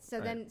 Right.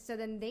 I mean, so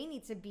then they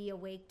need to be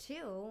awake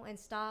too and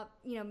stop,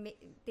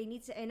 they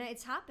need to, and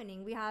it's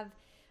happening. We have,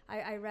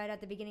 I read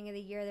at the beginning of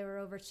the year, there were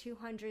over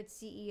 200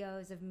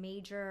 CEOs of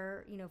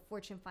major,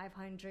 Fortune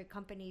 500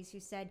 companies who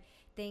said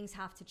things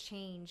have to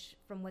change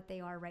from what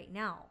they are right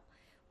now.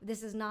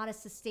 This is not a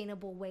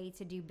sustainable way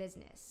to do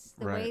business.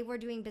 The way we're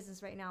doing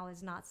business right now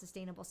is not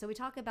sustainable. So we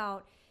talk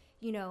about,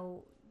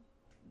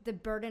 the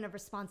burden of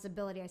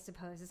responsibility, I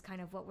suppose, is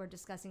kind of what we're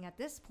discussing at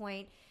this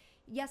point.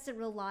 Yes, it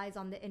relies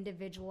on the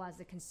individual as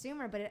a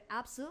consumer, but it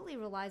absolutely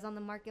relies on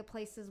the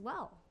marketplace as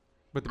well.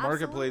 But the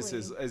marketplace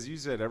is, as you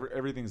said,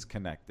 everything's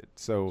connected.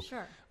 So,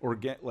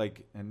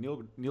 and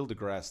Neil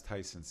deGrasse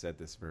Tyson said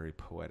this very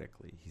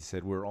poetically. He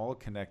said, we're all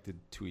connected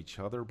to each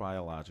other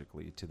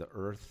biologically, to the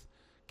earth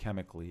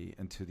chemically,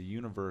 and to the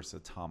universe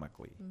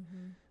atomically.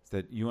 It's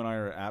that you and I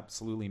are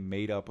absolutely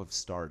made up of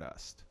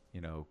stardust,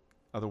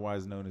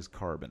 otherwise known as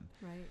carbon.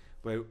 Right.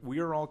 But we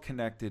are all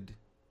connected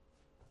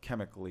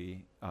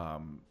chemically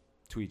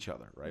to each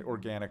other, right?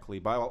 Organically,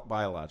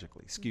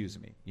 biologically, excuse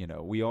me.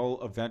 We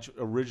all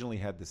originally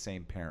had the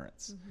same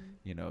parents,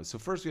 So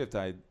first we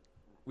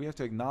have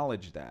to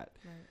acknowledge that,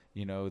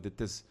 that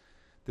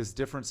this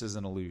difference is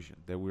an illusion,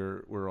 that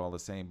we're all the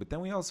same. But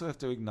then we also have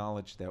to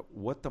acknowledge that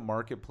what the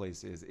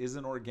marketplace is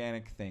an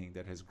organic thing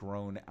that has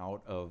grown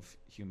out of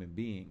human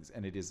beings,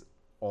 and it is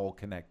all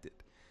connected.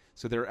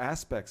 So there are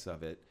aspects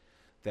of it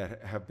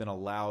that have been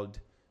allowed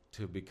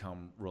to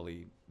become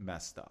really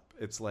messed up.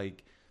 It's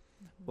like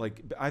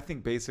I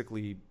think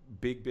basically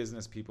big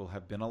business people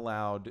have been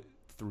allowed,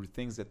 through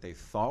things that they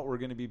thought were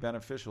going to be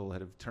beneficial that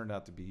have turned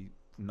out to be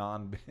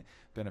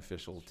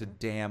non-beneficial, to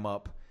dam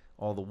up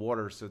all the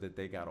water so that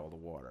they got all the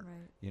water,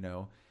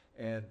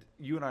 And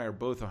you and I are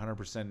both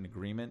 100% in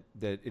agreement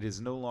that it is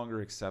no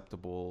longer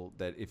acceptable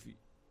that if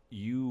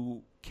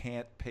you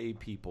can't pay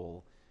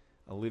people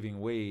a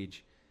living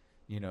wage,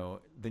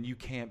 then you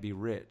can't be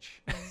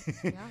rich.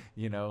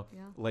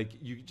 Like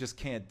you just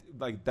can't,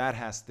 like that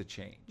has to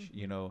change,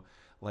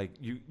 like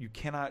you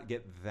cannot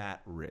get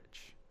that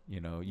rich,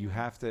 you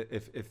have to,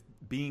 if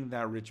being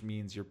that rich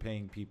means you're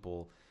paying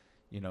people,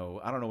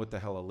 I don't know what the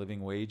hell a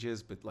living wage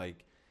is, but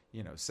like,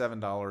 $7,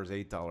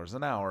 $8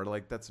 an hour,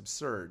 like that's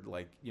absurd.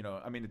 Like,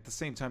 I mean, at the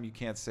same time, you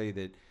can't say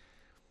that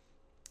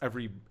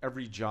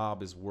every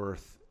job is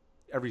worth,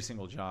 every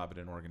single job at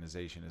an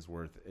organization is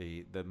worth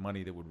the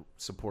money that would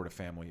support a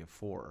family of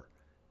four.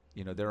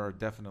 There are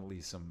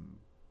definitely some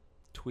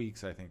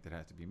tweaks I think that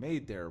have to be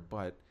made there,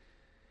 but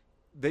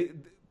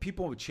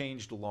people have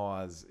changed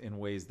laws in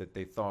ways that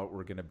they thought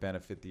were going to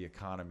benefit the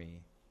economy,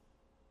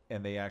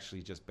 and they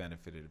actually just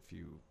benefited a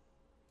few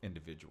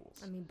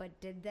individuals. I mean, but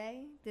did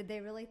they? Did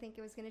they really think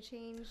it was going to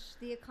change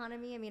the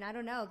economy? I mean, I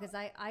don't know, because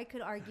I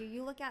could argue.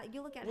 You look at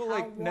well, how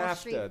like Wall NAFTA,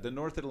 Street, the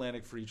North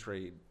Atlantic Free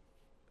Trade,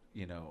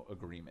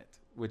 agreement,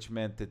 which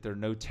meant that there are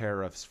no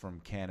tariffs from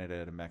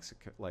Canada to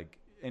Mexico. Like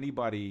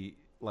anybody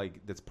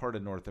that's part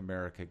of North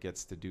America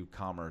gets to do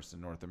commerce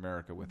in North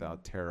America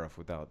without tariff,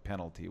 without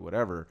penalty,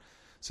 whatever.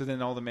 So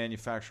then all the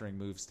manufacturing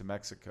moves to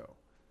Mexico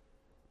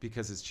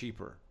because it's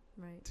cheaper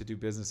to do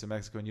business in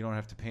Mexico, and you don't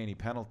have to pay any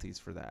penalties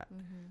for that.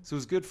 So it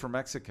was good for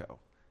Mexico,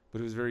 but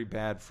it was very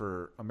bad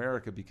for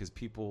America because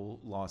people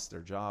lost their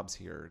jobs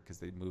here because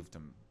they moved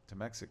them to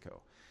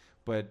Mexico.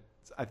 But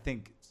I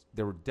think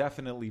there were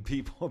definitely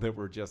people that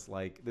were just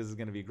like, this is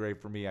going to be great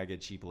for me. I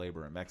get cheap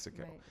labor in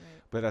Mexico. Right.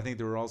 But I think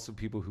there were also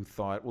people who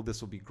thought, well,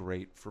 this will be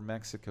great for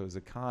Mexico's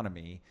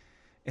economy,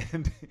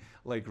 and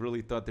like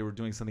really thought they were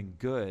doing something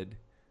good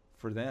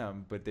for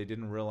them, but they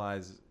didn't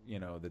realize,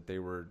 that they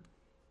were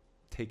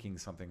taking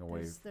something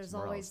away. There's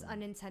always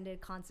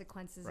unintended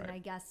consequences. Right. And I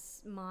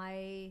guess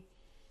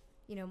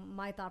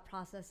my thought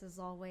process is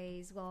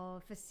always,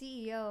 well, if a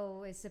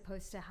CEO is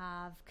supposed to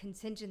have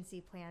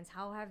contingency plans,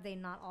 how have they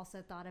not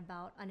also thought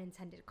about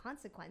unintended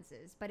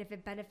consequences? But if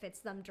it benefits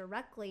them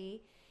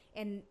directly,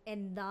 and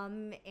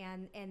them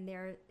and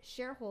their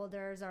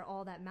shareholders are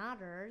all that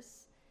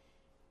matters,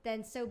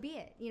 then so be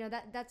it.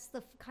 That's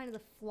the kind of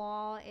the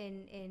flaw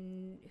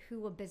in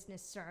who a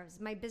business serves.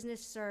 My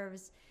business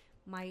serves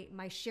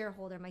my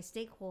shareholder, my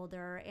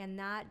stakeholder, and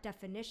that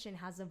definition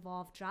has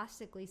evolved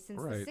drastically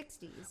since the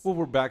 60s. Well,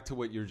 we're back to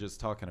what you're just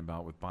talking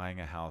about with buying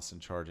a house and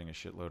charging a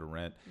shitload of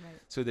rent. Right.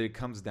 So that it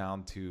comes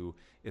down to,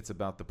 it's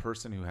about the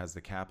person who has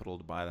the capital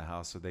to buy the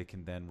house, so they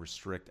can then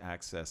restrict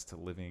access to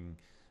living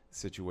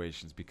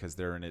situations because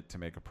they're in it to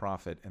make a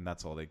profit, and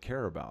that's all they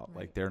care about. Right.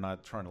 Like, they're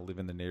not trying to live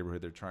in the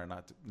neighborhood.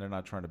 They're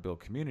not trying to build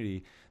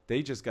community.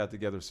 They just got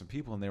together some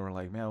people and they were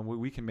like, man,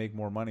 we can make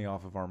more money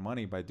off of our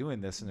money by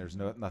doing this, and there's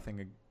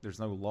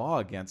no law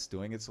against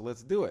doing it, so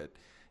let's do it.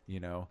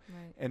 Right.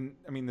 And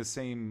I mean the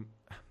same,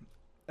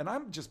 and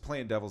I'm just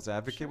playing devil's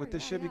advocate with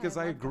this shit because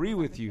I love agree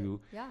devil's with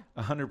you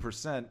advocate.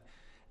 100%.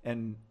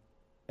 And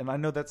I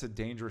know that's a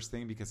dangerous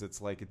thing because it's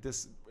like at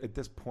this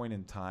point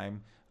in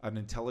time, an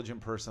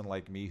intelligent person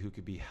like me who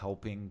could be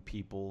helping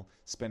people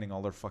spending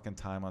all their fucking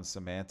time on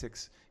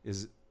semantics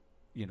is,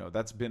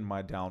 that's been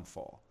my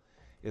downfall.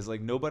 Is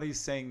like nobody's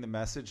saying the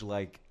message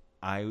like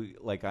I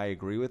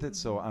agree with it,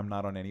 so I'm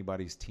not on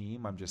anybody's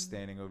team. I'm just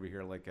standing over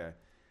here like a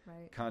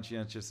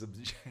conscientious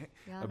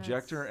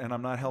objector, and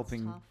I'm not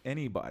helping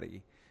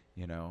anybody.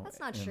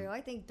 That's not true.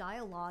 I think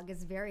dialogue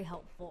is very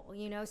helpful.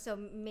 So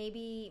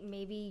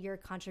maybe your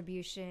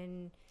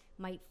contribution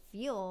might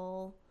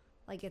feel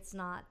like it's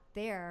not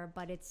there,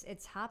 but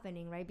it's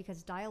happening, right?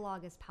 Because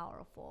dialogue is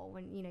powerful.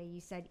 When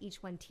you said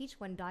each one teach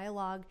one,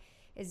 dialogue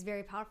is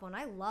very powerful, and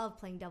I love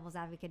playing devil's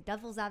advocate.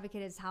 Devil's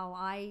advocate is how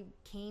I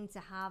came to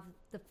have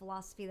the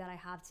philosophy that I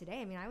have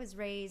today. I mean, I was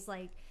raised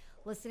like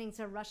listening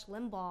to Rush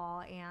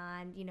Limbaugh,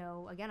 and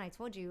again, I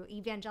told you,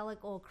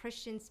 evangelical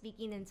Christians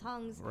speaking in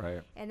tongues,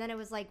 right? And then it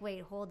was like,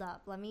 wait, hold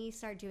up, let me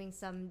start doing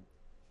some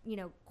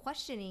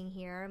questioning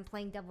here and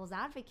playing devil's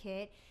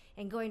advocate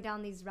and going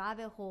down these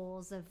rabbit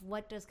holes of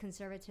what does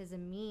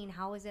conservatism mean,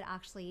 how does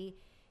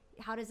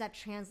that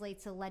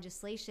translate to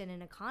legislation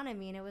and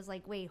economy? And it was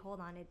like, wait, hold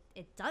on,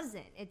 it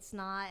doesn't.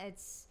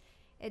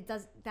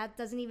 That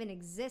doesn't even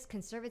exist.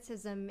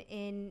 Conservatism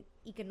in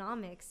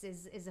economics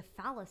is a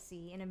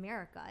fallacy in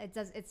America.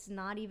 It's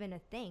not even a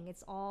thing.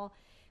 It's all,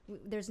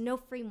 there's no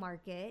free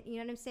market. You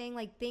know what I'm saying?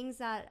 Like, things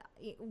that,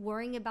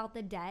 worrying about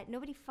the debt,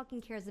 nobody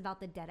fucking cares about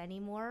the debt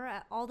anymore.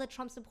 All the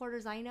Trump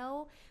supporters I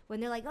know, when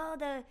they're like,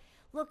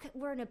 look,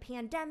 we're in a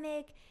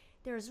pandemic,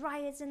 there's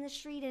riots in the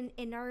street,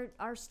 and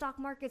our stock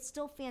market's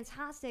still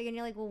fantastic. And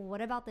you're like, well,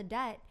 what about the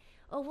debt?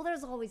 Oh, well,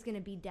 there's always going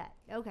to be debt.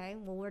 Okay,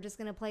 well, we're just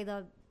going to play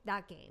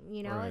that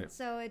game, Right. And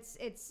so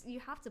it's you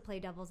have to play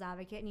devil's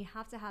advocate, and you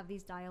have to have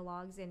these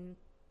dialogues and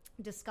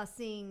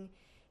discussing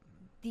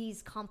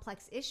these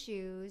complex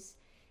issues.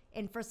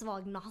 And first of all,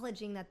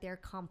 acknowledging that they're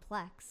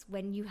complex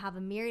when you have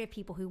a myriad of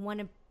people who want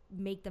to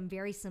make them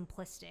very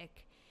simplistic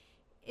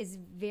is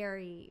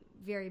very,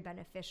 very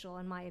beneficial,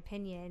 in my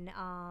opinion.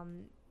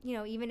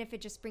 Even if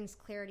it just brings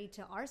clarity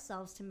to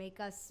ourselves to make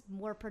us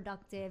more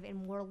productive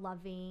and more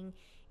loving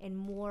and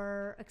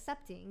more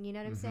accepting. You know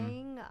what I'm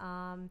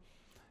saying?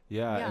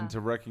 And to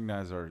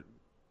recognize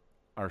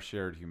our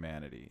shared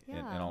humanity in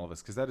all of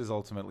us, because that is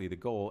ultimately the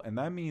goal. And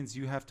that means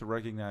you have to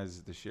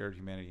recognize the shared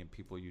humanity in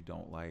people you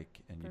don't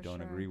like and you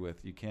don't agree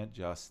with. You can't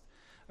just,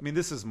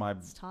 this is my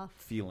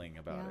feeling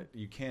about it.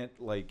 You can't,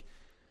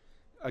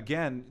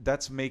 again,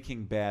 that's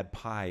making bad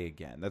pie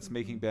again. That's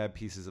making bad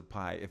pieces of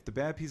pie. If the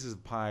bad pieces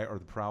of pie are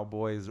the Proud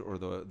Boys or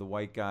the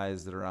white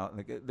guys that are out,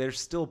 they're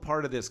still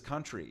part of this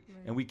country,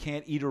 and we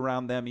can't eat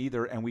around them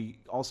either, and we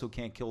also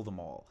can't kill them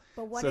all.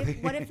 But what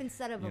if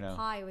instead of a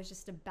pie, it was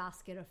just a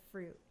basket of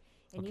fruit,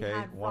 and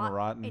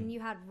you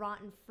had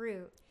rotten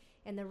fruit,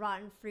 and the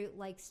rotten fruit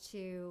likes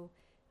to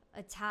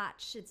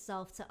attach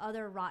itself to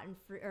other rotten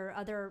fruit or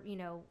other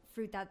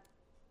fruit that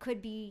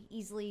could be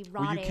easily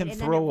rotted. Well, you can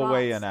throw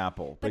away an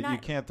apple, but you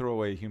can't throw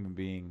away a human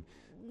being.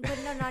 But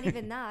no, not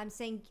even that. I'm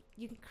saying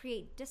you can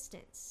create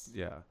distance.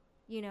 Yeah.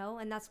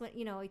 And that's what,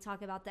 we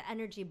talk about the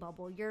energy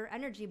bubble. Your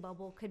energy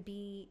bubble could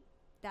be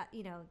that,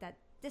 that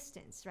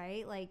distance,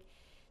 right?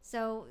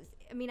 So,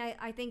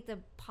 I think the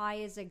pie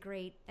is a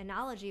great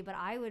analogy, but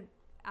I would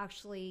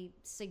actually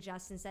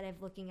suggest, instead of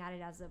looking at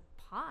it as a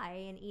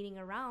pie and eating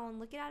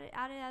around, look at it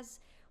as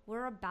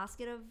we're a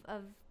basket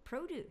of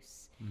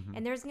produce,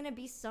 and there's gonna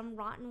be some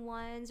rotten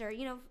ones, or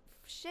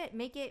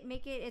make it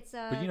it's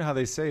a. But you know how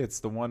they say it's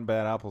the one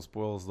bad apple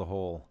spoils the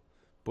whole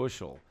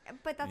bushel.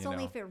 But that's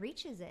only if it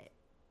reaches it.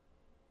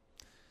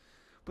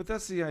 But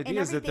that's the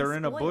idea, is that they're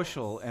in a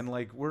bushel, and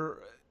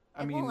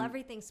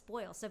everything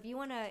spoils. So if you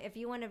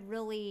wanna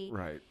really,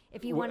 right,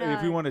 if you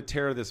want to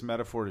tear this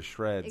metaphor to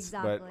shreds,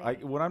 exactly.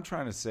 But what I'm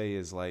trying to say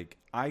is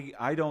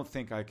I don't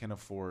think I can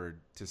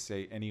afford to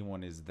say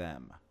anyone is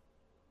them.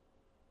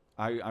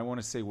 I want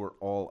to say we're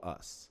all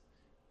us,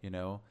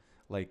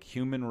 like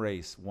human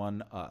race,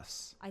 one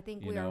us. I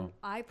think know?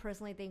 I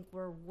personally think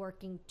we're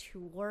working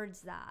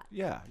towards that.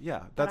 Yeah.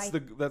 That's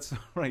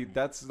right.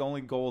 That's the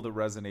only goal that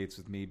resonates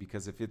with me,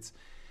 because if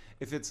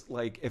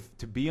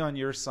to be on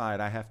your side,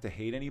 I have to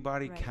hate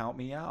anybody, Right. count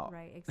me out.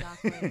 Right,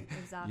 exactly.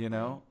 Exactly. You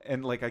know?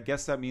 And like, I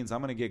guess that means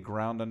I'm going to get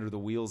ground under the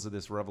wheels of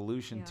this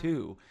revolution Yeah.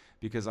 too,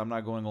 because I'm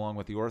not going along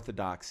with the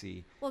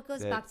orthodoxy. Well, it goes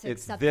that back to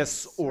it's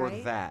acceptance. this or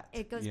right? that.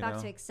 It goes you back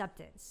know? to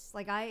acceptance.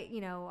 Like I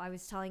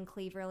was telling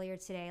Cleve earlier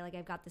today, like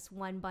I've got this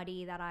one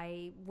buddy that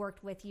I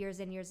worked with years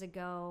and years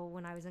ago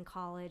when I was in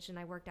college, and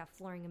I worked at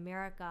Flooring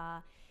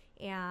America.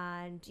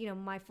 And,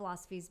 my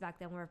philosophies back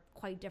then were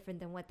quite different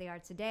than what they are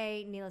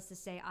today. Needless to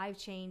say, I've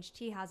changed.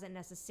 He hasn't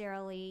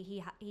necessarily.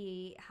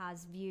 He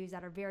has views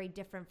that are very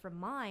different from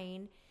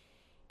mine.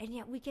 And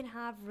yet we can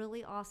have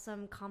really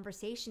awesome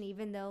conversation,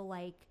 even though,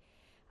 like,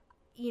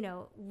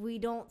 we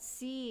don't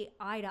see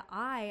eye to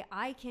eye.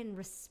 I can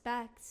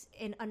respect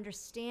and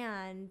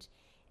understand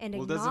and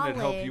Well, acknowledge. doesn't it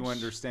help you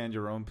understand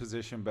your own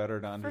position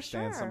better to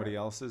understand sure. somebody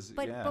else's?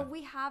 But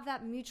we have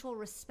that mutual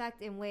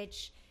respect in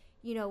which,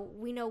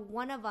 we know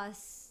one of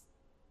us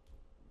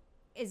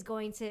is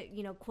going to,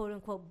 quote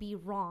unquote, be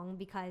wrong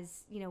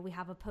because, we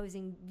have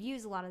opposing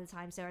views a lot of the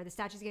time. So are the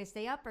statues going to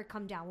stay up or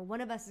come down? Well,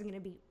 one of us is going to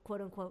be,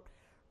 quote unquote,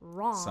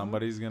 wrong.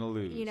 Somebody's going to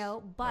lose.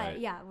 But right.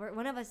 yeah,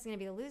 one of us is going to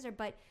be the loser.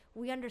 But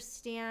we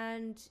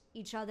understand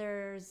each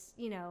other's,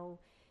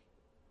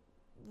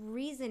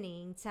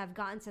 reasoning to have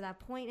gotten to that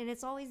point, and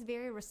it's always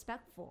very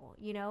respectful,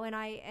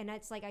 and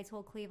it's like I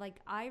told Cleve, like,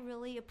 I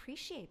really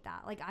appreciate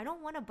that. Like, I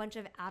don't want a bunch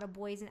of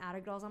attaboys and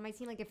attagirls on my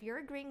team. Like, if you're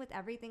agreeing with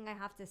everything I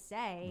have to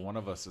say, one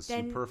of us is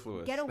then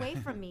superfluous. Get away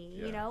from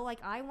me. Yeah. Like,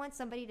 I want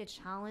somebody to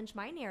challenge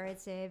my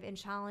narrative and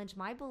challenge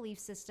my belief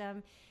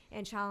system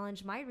and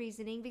challenge my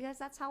reasoning, because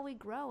that's how we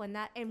grow. And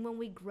when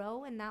we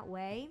grow in that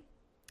way,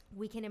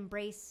 we can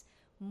embrace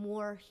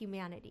more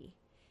humanity.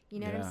 You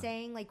know what I'm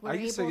saying? Like, we're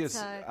able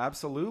to...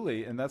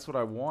 Absolutely. And that's what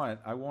I want.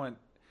 I want,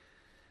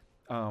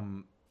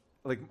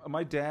 like,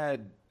 my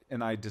dad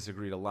and I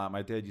disagreed a lot.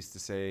 My dad used to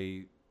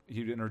say,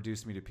 he'd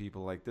introduce me to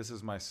people like, this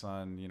is my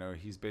son,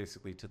 he's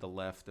basically to the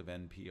left of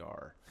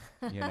NPR,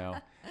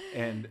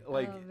 and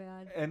like, Oh,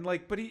 man. and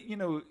like, but he,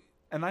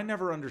 and I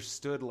never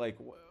understood,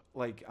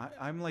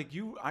 I'm like,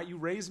 you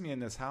raised me in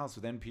this house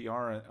with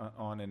NPR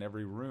on in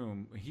every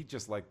room. He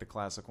just liked the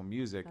classical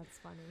music. That's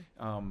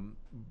funny.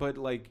 But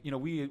like,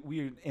 we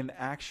in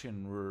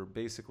action were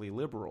basically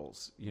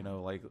liberals,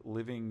 like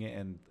living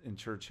in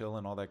Churchill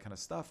and all that kind of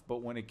stuff.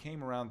 But when it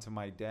came around to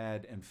my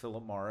dad and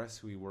Philip Morris,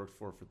 who he worked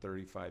for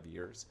 35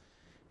 years,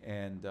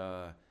 and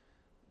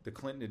the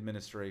Clinton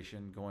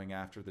administration going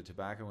after the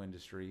tobacco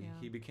industry,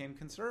 he became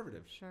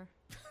conservative. Sure.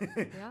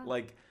 Yeah.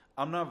 Like,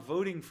 I'm not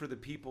voting for the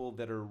people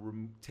that are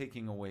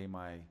taking away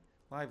my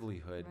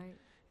livelihood. Right.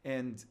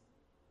 And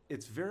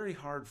it's very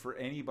hard for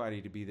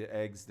anybody to be the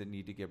eggs that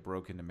need to get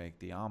broken to make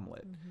the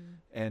omelet. Mm-hmm.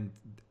 And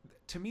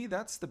to me,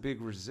 that's the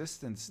big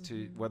resistance to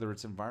Mm-hmm. whether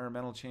it's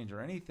environmental change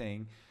or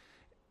anything.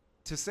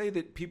 To say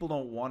that people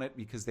don't want it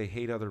because they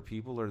hate other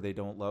people or they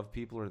don't love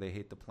people or they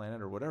hate the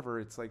planet or whatever,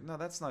 it's like, no,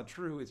 that's not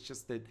true. It's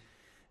just that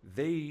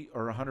they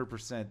are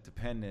 100%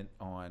 dependent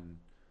on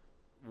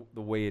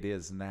the way it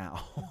is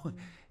now. Mm-hmm.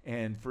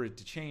 And for it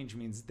to change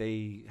means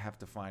they have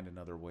to find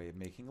another way of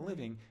making a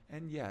living.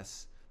 And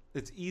yes,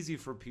 it's easy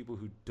for people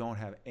who don't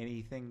have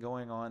anything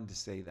going on to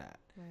say that.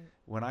 Right.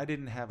 When I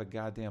didn't have a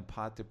goddamn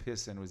pot to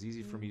piss in, it was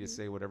easy for me to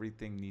say what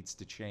everything needs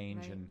to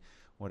change and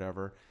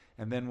whatever.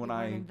 And then when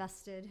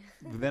invested,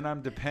 then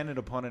I'm dependent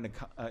upon an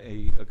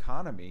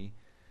economy,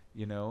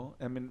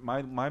 I mean,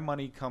 my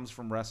money comes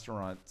from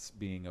restaurants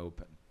being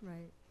open.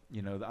 Right.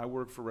 I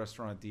work for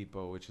Restaurant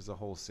Depot, which is a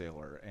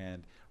wholesaler,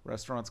 and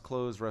restaurants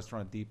close.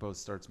 Restaurant Depot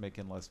starts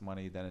making less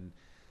money. Then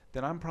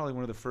I'm probably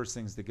one of the first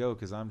things to go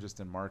because I'm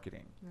just in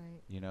marketing.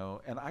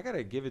 Right. And I got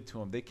to give it to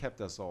them. They kept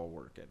us all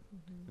working.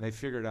 Mm-hmm. They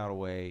figured out a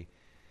way,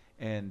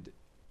 and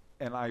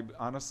I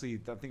honestly,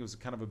 I think it was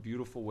kind of a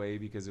beautiful way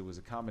because it was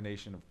a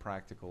combination of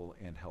practical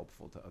and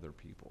helpful to other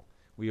people.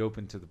 We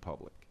opened to the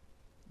public,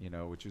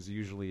 which is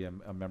usually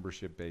a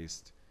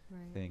membership-based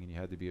thing, and you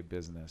had to be a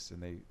business,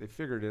 and they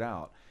figured it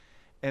out.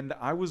 And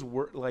I was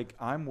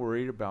I'm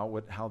worried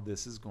about how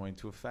this is going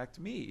to affect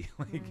me.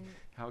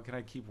 How can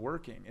I keep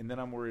working? And then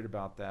I'm worried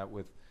about that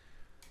with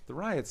the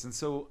riots. And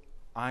so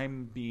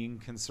I'm being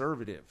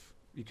conservative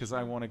because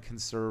I want to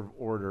conserve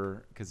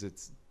order because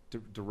it's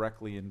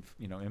directly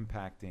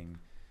impacting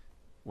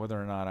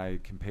whether or not I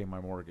can pay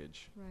my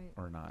mortgage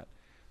or not.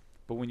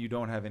 But when you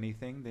don't have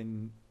anything,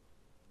 then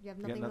you have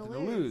you nothing, got nothing to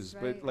lose.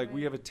 Right, But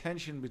we have a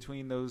tension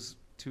between those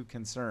two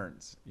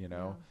concerns,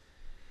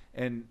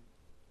 And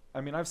I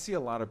mean, I've seen a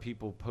lot of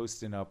people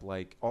posting up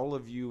like, all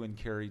of you in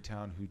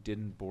Carytown who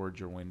didn't board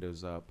your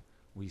windows up,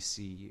 we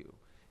see you.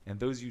 And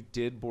those who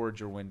did board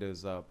your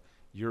windows up,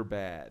 you're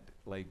bad,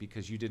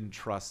 because you didn't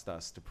trust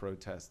us to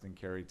protest in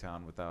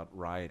Carytown without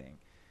rioting.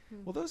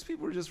 Well, those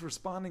people are just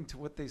responding to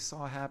what they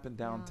saw happen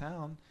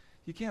downtown.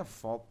 You can't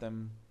fault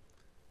them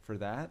for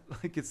that.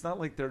 It's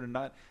not like they're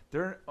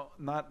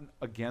not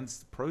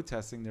against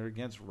protesting, they're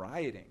against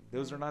rioting.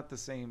 Those are not the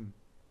same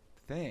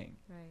thing.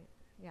 Right.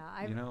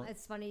 Yeah.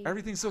 It's funny.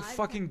 Everything's so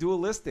fucking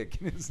dualistic.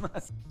 It's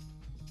not.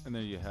 And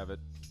there you have it.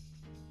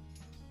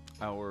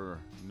 Our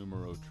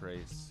numero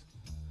trace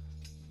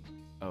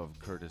of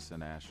Curtis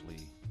and Ashley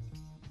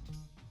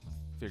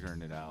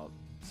figuring it out,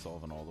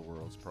 solving all the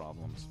world's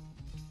problems.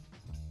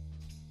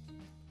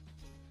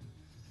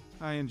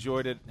 I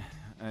enjoyed it,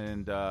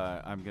 and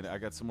I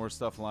got some more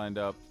stuff lined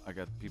up. I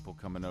got people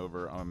coming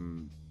over.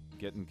 I'm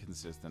getting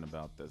consistent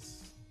about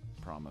this.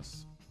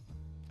 Promise.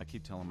 I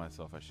keep telling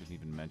myself I shouldn't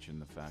even mention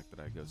the fact that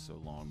I go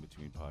so long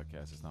between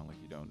podcasts. It's not like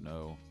you don't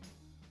know.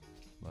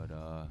 But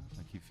I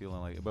keep feeling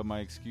like... But my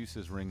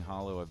excuses ring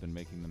hollow. I've been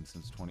making them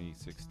since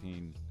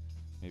 2016,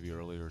 maybe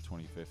earlier,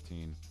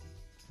 2015.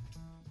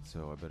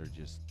 So I better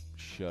just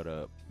shut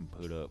up and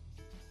put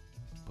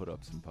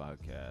up some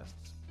podcasts.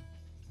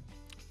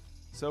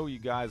 So you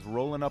guys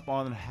rolling up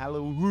on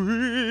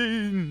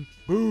Halloween.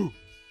 Boo!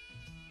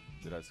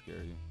 Did I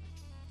scare you?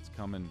 It's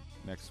coming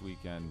next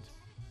weekend.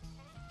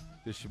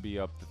 This should be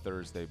up the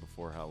Thursday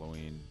before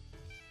Halloween.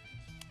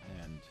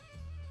 And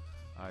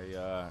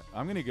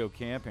I'm going to go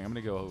camping. I'm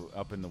going to go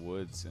up in the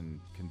woods and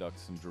conduct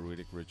some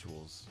druidic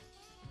rituals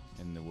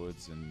in the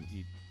woods and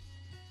eat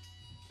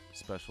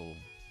special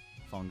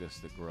fungus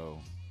that grow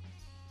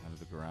out of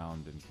the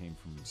ground and came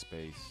from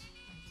space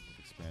that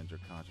expands your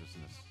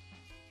consciousness.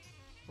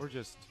 Or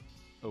just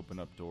open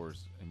up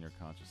doors in your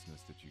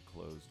consciousness that you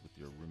closed with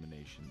your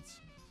ruminations.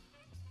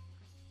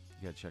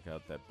 You gotta check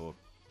out that book,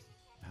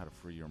 How to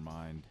Free Your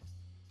Mind,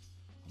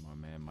 by my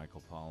man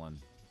Michael Pollan.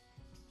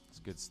 It's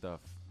good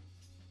stuff.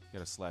 You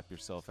gotta slap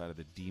yourself out of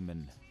the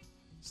demon.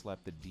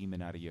 Slap the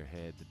demon out of your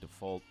head, the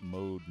default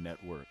mode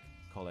network.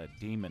 Call that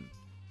demon.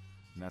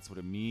 And that's what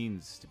it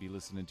means to be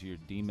listening to your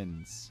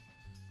demons.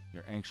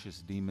 Your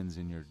anxious demons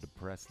and your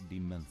depressed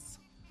demons.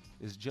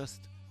 It's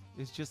just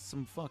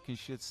some fucking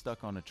shit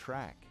stuck on a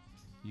track.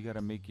 You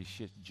gotta make your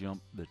shit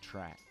jump the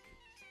track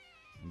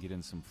and get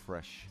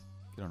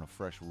on a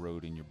fresh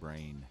road in your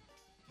brain.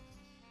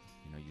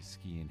 You know, you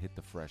ski and hit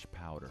the fresh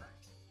powder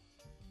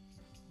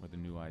where the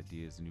new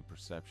ideas, new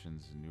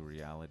perceptions, and new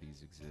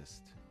realities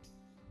exist.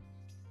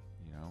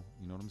 You know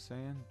what I'm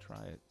saying?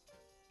 Try it.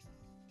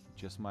 You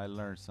just might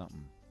learn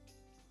something.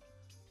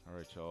 All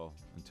right, y'all.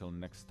 Until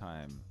next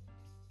time.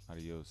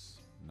 Adios.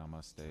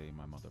 Namaste,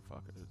 my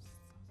motherfuckers.